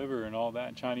 anger and liver and all that.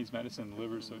 In Chinese medicine,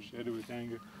 liver is associated with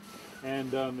anger.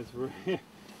 And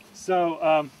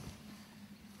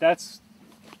that's,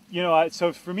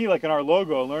 so for me, like in our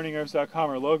logo, learningherbs.com,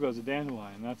 our logo is a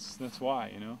dandelion. That's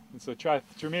why, And so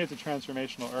for me, it's a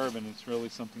transformational herb, and it's really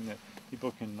something that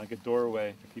people can, like a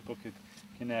doorway that people could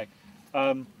connect.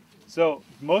 So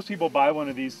most people buy one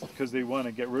of these because they want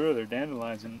to get rid of their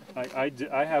dandelions, and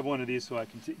I have one of these so I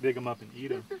can dig them up and eat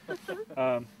them.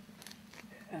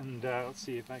 Let's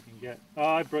see if I can get.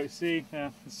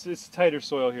 It's tighter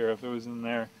soil here. If it was in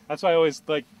there, that's why I always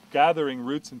like gathering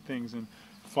roots and things in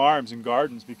farms and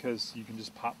gardens because you can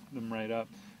just pop them right up.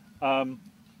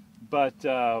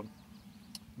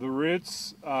 The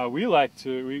roots, we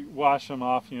wash them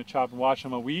off, chop and wash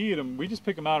them up. We eat them. We just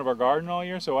pick them out of our garden all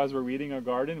year. So as we're weeding our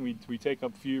garden, we take a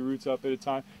few roots up at a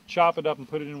time, chop it up and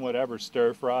put it in whatever,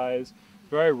 stir fries.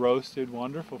 Very roasted,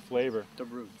 wonderful flavor. The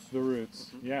roots. The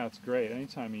roots. Mm-hmm. Yeah, it's great any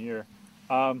time of year.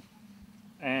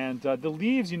 And the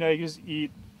leaves, you just eat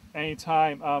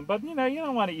anytime. But you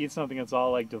don't want to eat something that's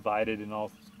all like divided and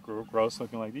all gross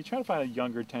looking like that. You try to find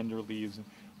younger, tender leaves. And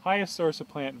highest source of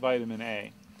plant vitamin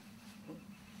A.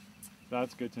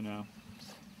 That's good to know.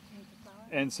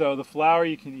 And so the flower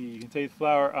you can eat. You can take the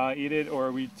flower, eat it,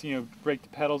 or we break the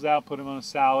petals out, put them on a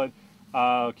salad.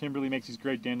 Kimberly makes these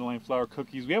great dandelion flower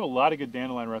cookies. We have a lot of good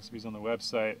dandelion recipes on the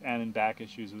website and in back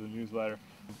issues of the newsletter.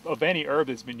 Of any herb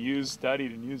that's been used,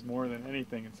 studied, and used more than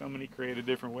anything in so many creative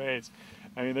different ways.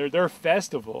 I mean, there are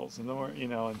festivals, and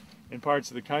in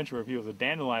parts of the country where people have a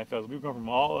dandelion festival. People come from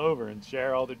all over and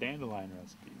share all their dandelion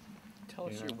recipes. Tell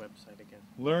us your website again.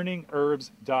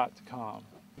 learningherbs.com.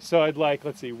 So I'd like,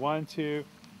 let's see, 1, 2,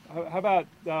 how about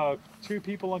 2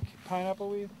 people on pineapple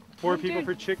weed? 4 people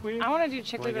for chickweed? I want to do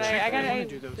chickweed, but I gotta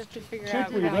just to figure out.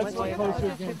 Chickweed, let's get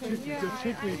closer again.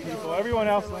 Chickweed people. Everyone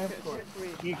else, lamp court.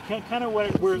 You kind of where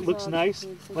it looks nice,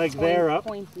 like there up,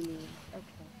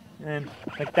 and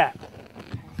like that.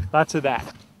 Lots of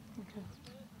that.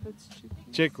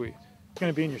 Chickweed. It's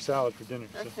gonna be in your salad for dinner.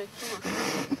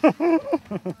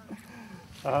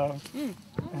 So. Okay.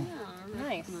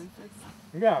 Nice.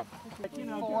 Yeah.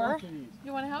 4.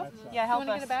 You want to help? Yeah, help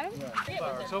us. Get a bag?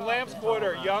 Yeah. So lamb's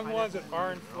quarter, young ones at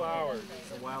orange flowers.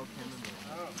 The wild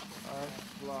chamomile. Orange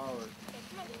flowers.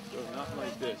 So not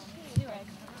like this.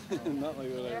 Not like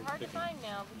what They're hard to find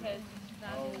now because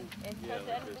it's at the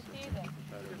end of the season.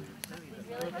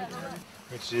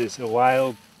 Which is a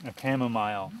wild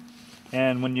chamomile.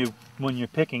 And when you're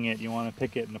picking it, you want to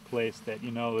pick it in a place that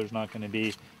there's not going to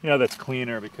be, that's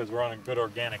cleaner, because we're on a good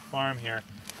organic farm here.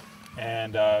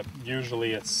 And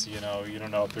usually it's, you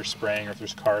don't know if they're spraying or if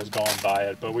there's cars going by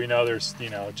it, but we know there's,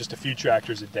 just a few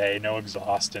tractors a day, no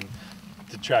exhaust, and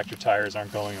the tractor tires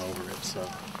aren't going over it, so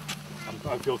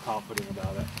I feel confident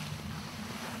about it.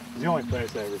 It's the only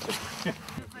place I ever took it.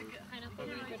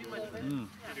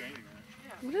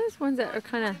 What are those ones that are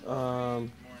kind of,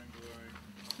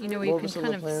 where you can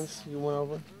kind of... plants you went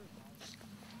over?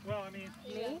 Well, I mean,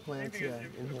 plants, yeah,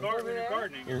 in here.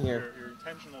 Gardening, In here. you're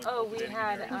intentional. Oh, we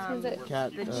had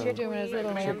Cat, the Children when I was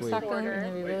little, lamb chickweed. suckle and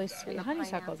they'd be really sweet.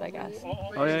 Honeysuckles, I guess.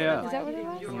 Oh yeah. Is that what it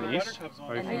was? From the east?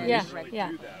 Are you from the Yeah, east?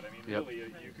 yeah. Yep.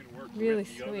 Really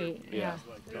sweet. Yeah.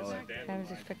 I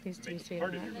would expect these to be sweet.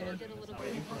 And not good.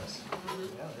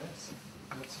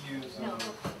 Let's use.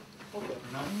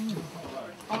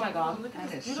 Oh my god.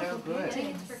 That is so good.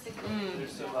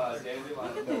 There's some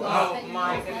dandelion. Oh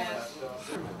my goodness.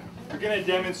 We're going to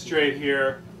demonstrate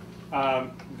here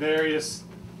various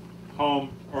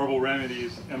home herbal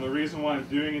remedies, and the reason why I'm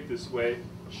doing it this way,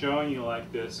 showing you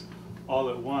like this all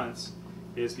at once,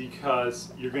 is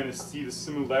because you're going to see the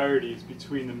similarities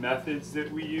between the methods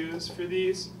that we use for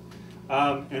these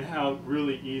and how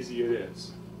really easy it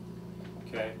is.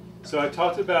 Okay, so I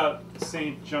talked about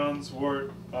St. John's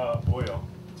wort oil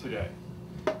today.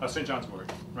 St. John's wort,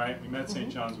 right? We met St.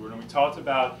 John's wort, and we talked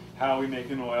about how we make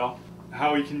an oil,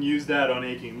 how we can use that on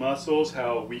aching muscles,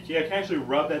 how we can actually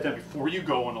rub that down before you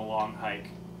go on a long hike,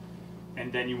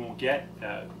 and then you won't get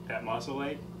that muscle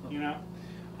ache,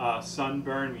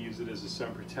 sunburn, we use it as a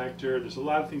sun protector. There's a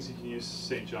lot of things you can use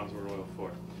St. John's wort oil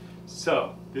for.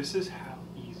 So this is how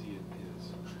easy it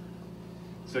is.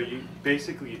 So you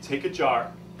take a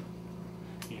jar,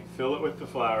 you fill it with the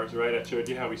flowers, right? I showed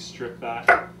you how we strip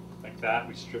that, like that.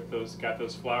 We strip those, got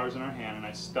those flowers in our hand, and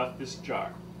I stuffed this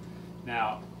jar.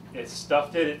 Now, it's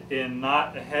stuffed it in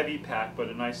not a heavy pack, but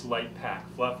a nice light pack,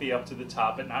 fluffy up to the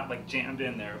top, but not like jammed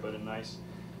in there, but a nice,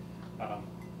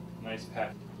 nice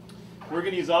pack. We're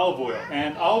going to use olive oil,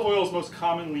 and olive oil is most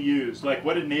commonly used. Like,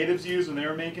 what did natives use when they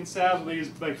were making salad? They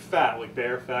used like fat, like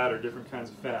bear fat or different kinds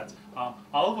of fats.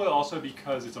 Olive oil also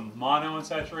because it's a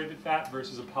monounsaturated fat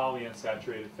versus a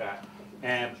polyunsaturated fat,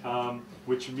 and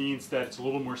which means that it's a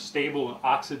little more stable and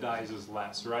oxidizes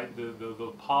less, right? The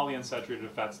polyunsaturated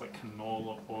fats like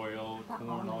canola oil,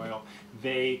 corn oil,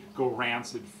 they go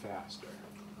rancid faster.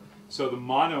 So the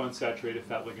monounsaturated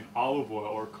fat, like an olive oil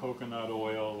or coconut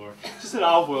oil, or just that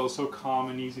olive oil is so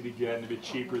common, easy to get, and a bit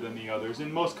cheaper than the others,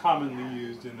 and most commonly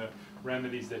used in the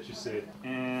remedies that you see.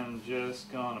 And I'm just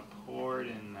gonna pour it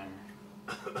in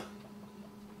there.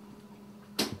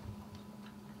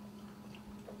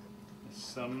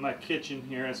 Some in my kitchen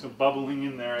here, it's bubbling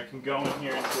in there. I can go in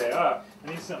here and say, I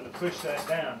need something to push that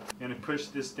down. I'm gonna push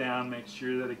this down, make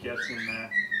sure that it gets in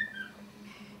there.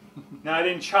 Now I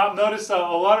didn't chop. Notice a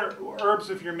lot of herbs,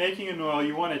 if you're making an oil,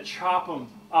 you want to chop them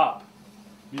up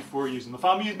before using them. If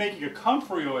I'm making a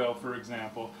comfrey oil, for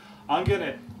example, I'm going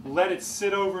to let it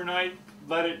sit overnight,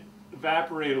 let it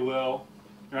evaporate a little,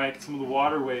 right, get some of the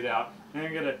water weight out. Then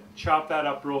I'm going to chop that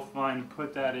up real fine and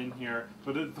put that in here.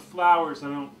 But the flowers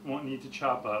I won't need to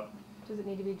chop up. Does it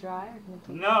need to be dry? Or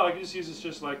can it No, I can just use this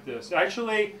just like this.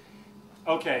 Actually,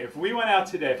 okay, if we went out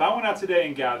today, if I went out today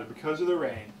and gathered because of the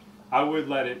rain, I would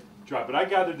let it dry. But I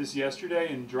gathered this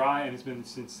yesterday and dry, and it's been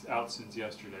out since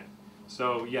yesterday.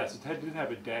 So yes, it did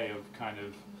have a day of kind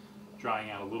of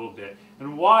drying out a little bit.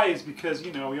 And why is because,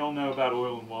 you know, we all know about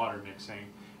oil and water mixing.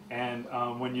 And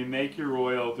when you make your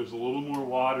oil, there's a little more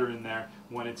water in there.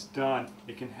 When it's done,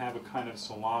 it can have a kind of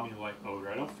salami-like odor.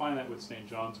 I don't find that with St.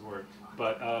 John's wort,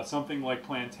 but something like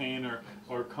plantain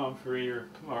or comfrey or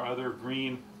other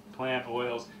green plant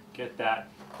oils, get that.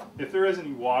 If there is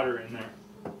any water in there,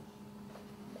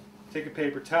 take a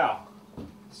paper towel.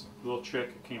 It's a little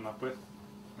trick I came up with,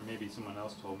 or maybe someone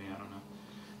else told me, I don't know.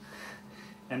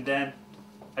 And then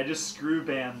I just screw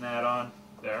band that on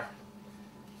there.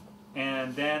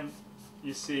 And then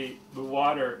you see the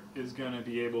water is going to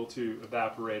be able to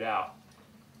evaporate out.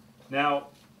 Now,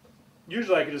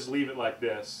 usually I could just leave it like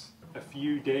this a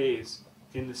few days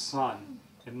in the sun,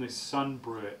 and the sun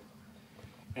brew it.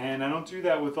 And I don't do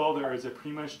that with all the herbs. I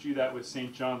pretty much do that with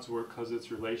St. John's wort because of its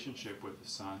relationship with the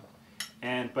sun.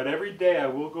 But every day I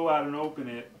will go out and open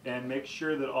it and make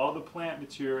sure that all the plant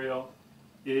material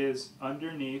is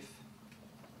underneath.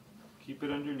 Keep it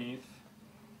underneath.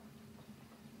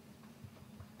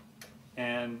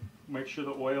 And make sure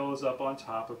the oil is up on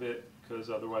top of it, because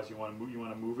otherwise you want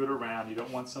to move it around. You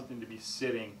don't want something to be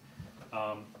sitting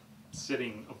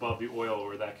above the oil,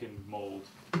 or that can mold,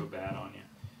 go bad on you.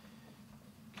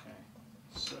 Okay,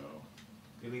 so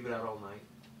You leave it out all night.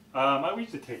 I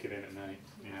used to take it in at night,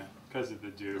 yeah, because of the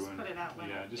dew. Just put it out when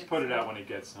yeah, it just gets put it out sunny. when it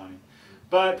gets sunny.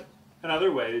 But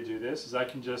another way to do this is I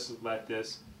can just let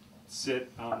this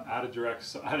sit out of direct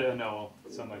sun. I don't know,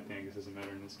 some might think this doesn't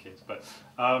matter in this case, but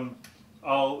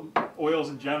oils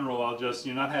in general, I'll just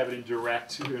not have it in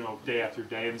direct, day after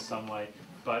day in sunlight,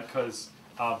 but because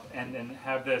and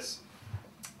have this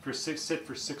sit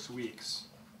for 6 weeks,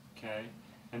 okay,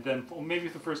 and then maybe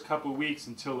for the first couple of weeks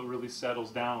until it really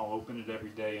settles down, I'll open it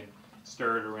every day and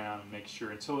stir it around and make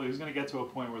sure until it's going to get to a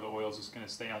point where the oil's just going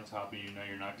to stay on top, and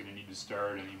you're not going to need to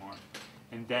stir it anymore.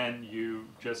 And then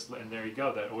and there you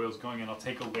go, that oil's going in. I'll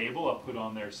take a label, I'll put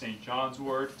on there St. John's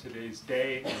wort, today's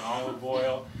date, and olive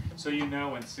oil, so you know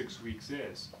when 6 weeks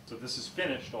is. So this is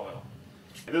finished oil.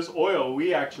 And this oil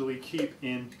we actually keep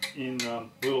in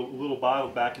little bottle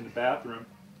back in the bathroom,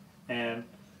 and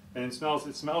it smells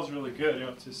really good.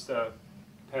 Just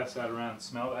pass that around and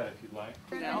smell that if you'd like.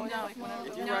 No,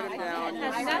 If you write it down,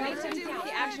 It has nothing to do with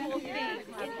the actual thing.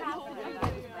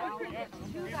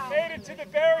 We've made it to the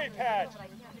berry patch.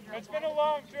 It's been a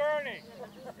long journey.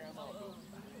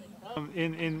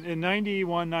 In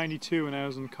 91, 92, when I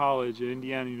was in college at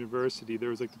Indiana University, there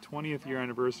was like the 20th year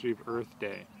anniversary of Earth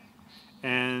Day.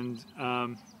 And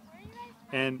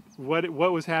what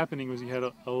was happening was you had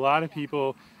a lot of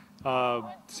people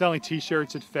selling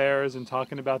T-shirts at fairs and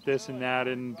talking about this and that,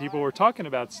 and people were talking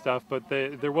about stuff, but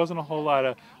there wasn't a whole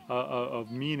lot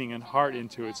of meaning and heart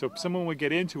into it. So someone would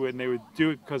get into it and they would do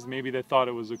it because maybe they thought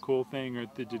it was a cool thing or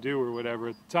to do or whatever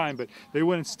at the time, but they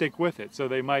wouldn't stick with it. So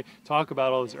they might talk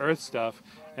about all this earth stuff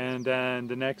and then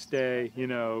the next day,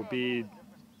 be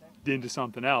into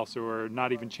something else, or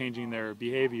not even changing their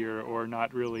behavior, or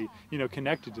not really,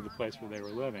 connected to the place where they were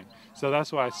living. So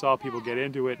that's why I saw people get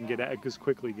into it and just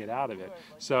quickly get out of it.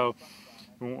 So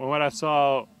when I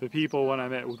saw the people when I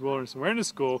met with Wilderness Awareness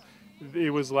School, it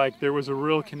was like there was a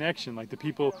real connection. Like the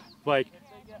people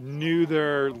knew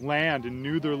their land and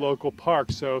knew their local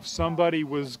park. So if somebody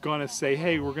was going to say,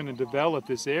 hey, we're going to develop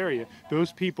this area,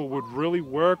 those people would really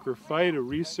work or fight or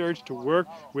research to work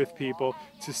with people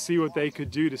to see what they could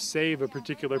do to save a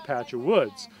particular patch of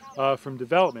woods from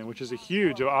development, which is a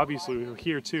huge, obviously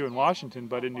here too in Washington,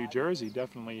 but in New Jersey,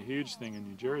 definitely a huge thing in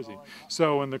New Jersey.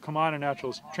 So when the Kamana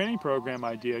Naturals Training Program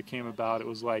idea came about, it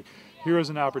was like, here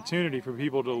was an opportunity for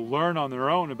people to learn on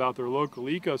their own about their local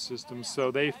ecosystems,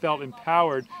 so they felt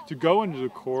empowered to go into the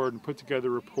Corps and put together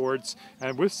reports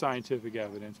and with scientific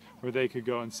evidence where they could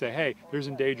go and say, hey, there's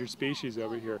endangered species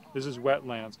over here, this is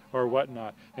wetlands or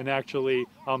whatnot, and actually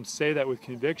say that with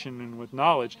conviction and with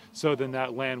knowledge, so then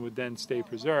that land would then stay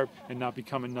preserved and not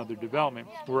become another development.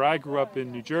 Where I grew up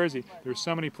in New Jersey, there's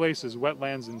so many places,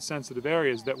 wetlands and sensitive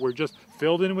areas, that were just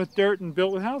filled in with dirt and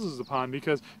built with houses upon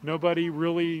because nobody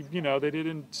really, they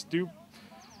didn't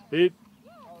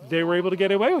they were able to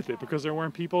get away with it because there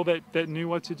weren't people that knew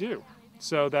what to do.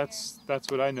 So that's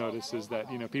what I noticed, is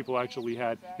that, you know, people actually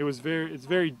had, it's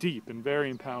very deep and very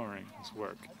empowering, this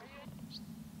work.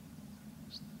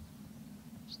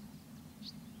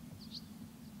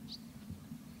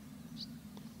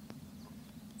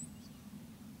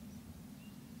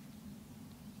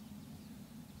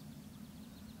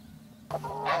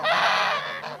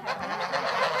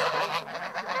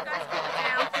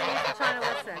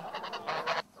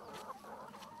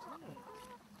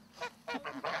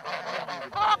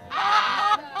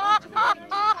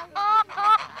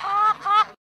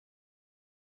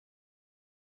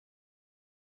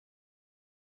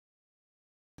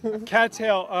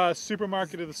 Cattail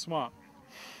supermarket of the swamp.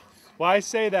 Why I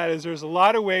say that is there's a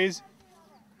lot of ways,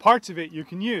 parts of it you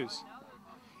can use.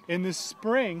 In the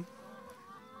springtime,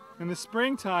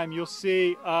 you'll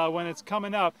see when it's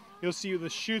coming up, you'll see the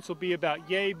shoots will be about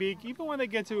yay big. Even when they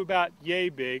get to about yay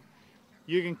big,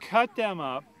 you can cut them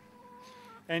up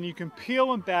and you can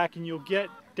peel them back, and you'll get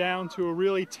down to a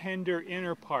really tender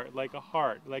inner part, like a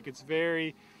heart. Like it's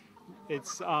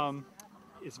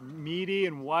meaty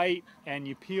and white, and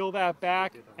you peel that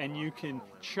back and you can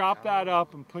chop that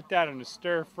up and put that in a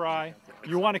stir fry.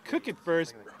 You want to cook it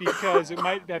first because it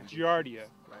might have giardia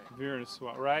if you're in a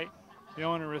swamp, right? You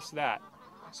don't want to risk that.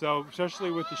 So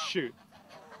especially with the shoot.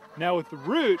 Now with the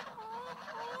root,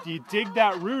 you dig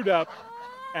that root up,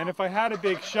 and if I had a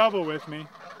big shovel with me,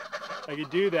 I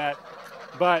could do that,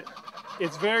 but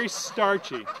it's very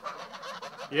starchy.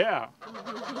 Yeah,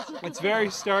 it's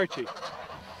very starchy.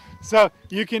 So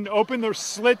you can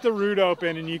slit the root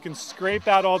open, and you can scrape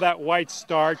out all that white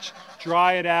starch,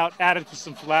 dry it out, add it to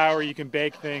some flour, you can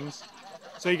bake things.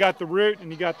 So you got the root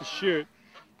and you got the shoot.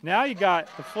 Now you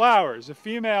got the flowers, the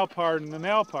female part and the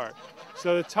male part.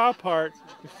 So the top part,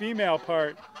 the female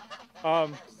part,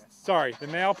 the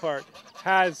male part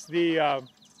has the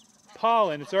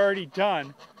pollen. It's already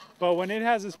done, but when it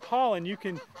has this pollen, you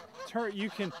can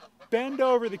bend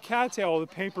over the cattail with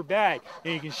a paper bag,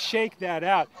 and you can shake that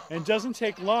out. And it doesn't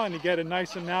take long to get a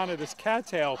nice amount of this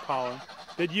cattail pollen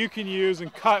that you can use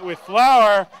and cut with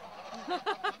flour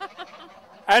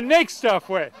and make stuff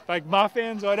with, like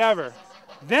muffins, whatever.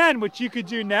 Then what you could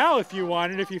do now, if you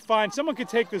wanted, if you find someone could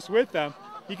take this with them,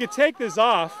 you could take this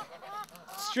off,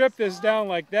 strip this down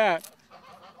like that.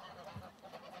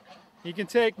 You can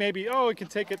take maybe, we can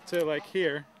take it to like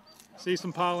here. See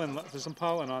some pollen, there's some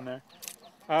pollen on there.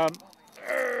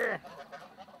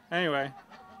 Anyway,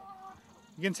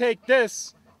 you can take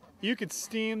this, you could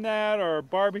steam that or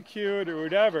barbecue it or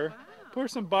whatever, pour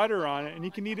some butter on it, and you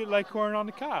can eat it like corn on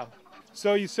the cob.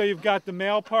 So you've got the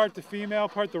male part, the female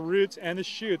part, the roots, and the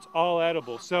shoots, all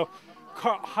edible. So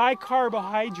high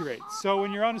carbohydrates. So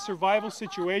when you're on a survival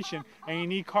situation and you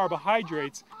need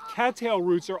carbohydrates, cattail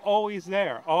roots are always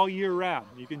there all year round.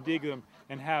 You can dig them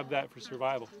and have that for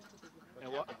survival.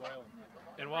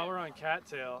 And while we're on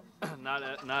cattail, not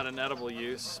an edible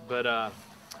use, but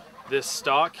this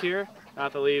stalk here,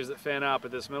 not the leaves that fan out,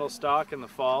 but this middle stalk in the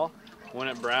fall, when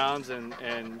it browns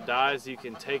and dies, you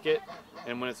can take it,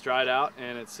 and when it's dried out,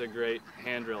 and it's a great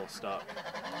hand drill stalk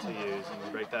to use. You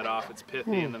can break that off. It's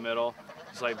pithy in the middle.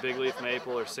 It's like big leaf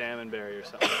maple or salmonberry or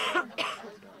something like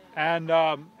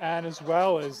that. And as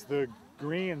well as the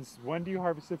greens, when do you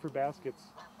harvest it for baskets?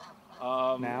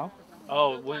 Now?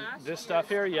 Oh, when this stuff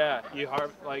here, yeah, you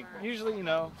like usually,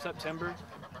 September.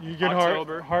 You can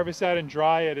harvest that and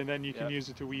dry it, and then you can use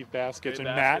it to weave baskets and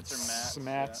mats.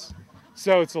 Yeah.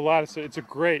 So it's it's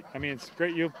great. I mean, it's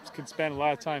great. You can spend a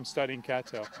lot of time studying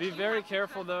cattail. Be very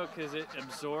careful though, because it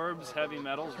absorbs heavy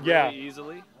metals really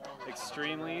easily,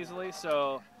 extremely easily.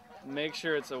 So make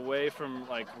sure it's away from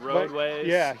like roadways.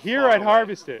 Here I'd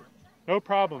harvest it. No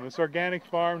problem. It's organic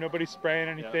farm. Nobody's spraying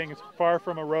anything. It's far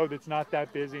from a road that's not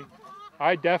that busy.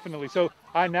 I definitely. So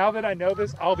now that I know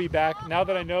this, I'll be back. Now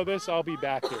that I know this, I'll be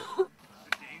back here.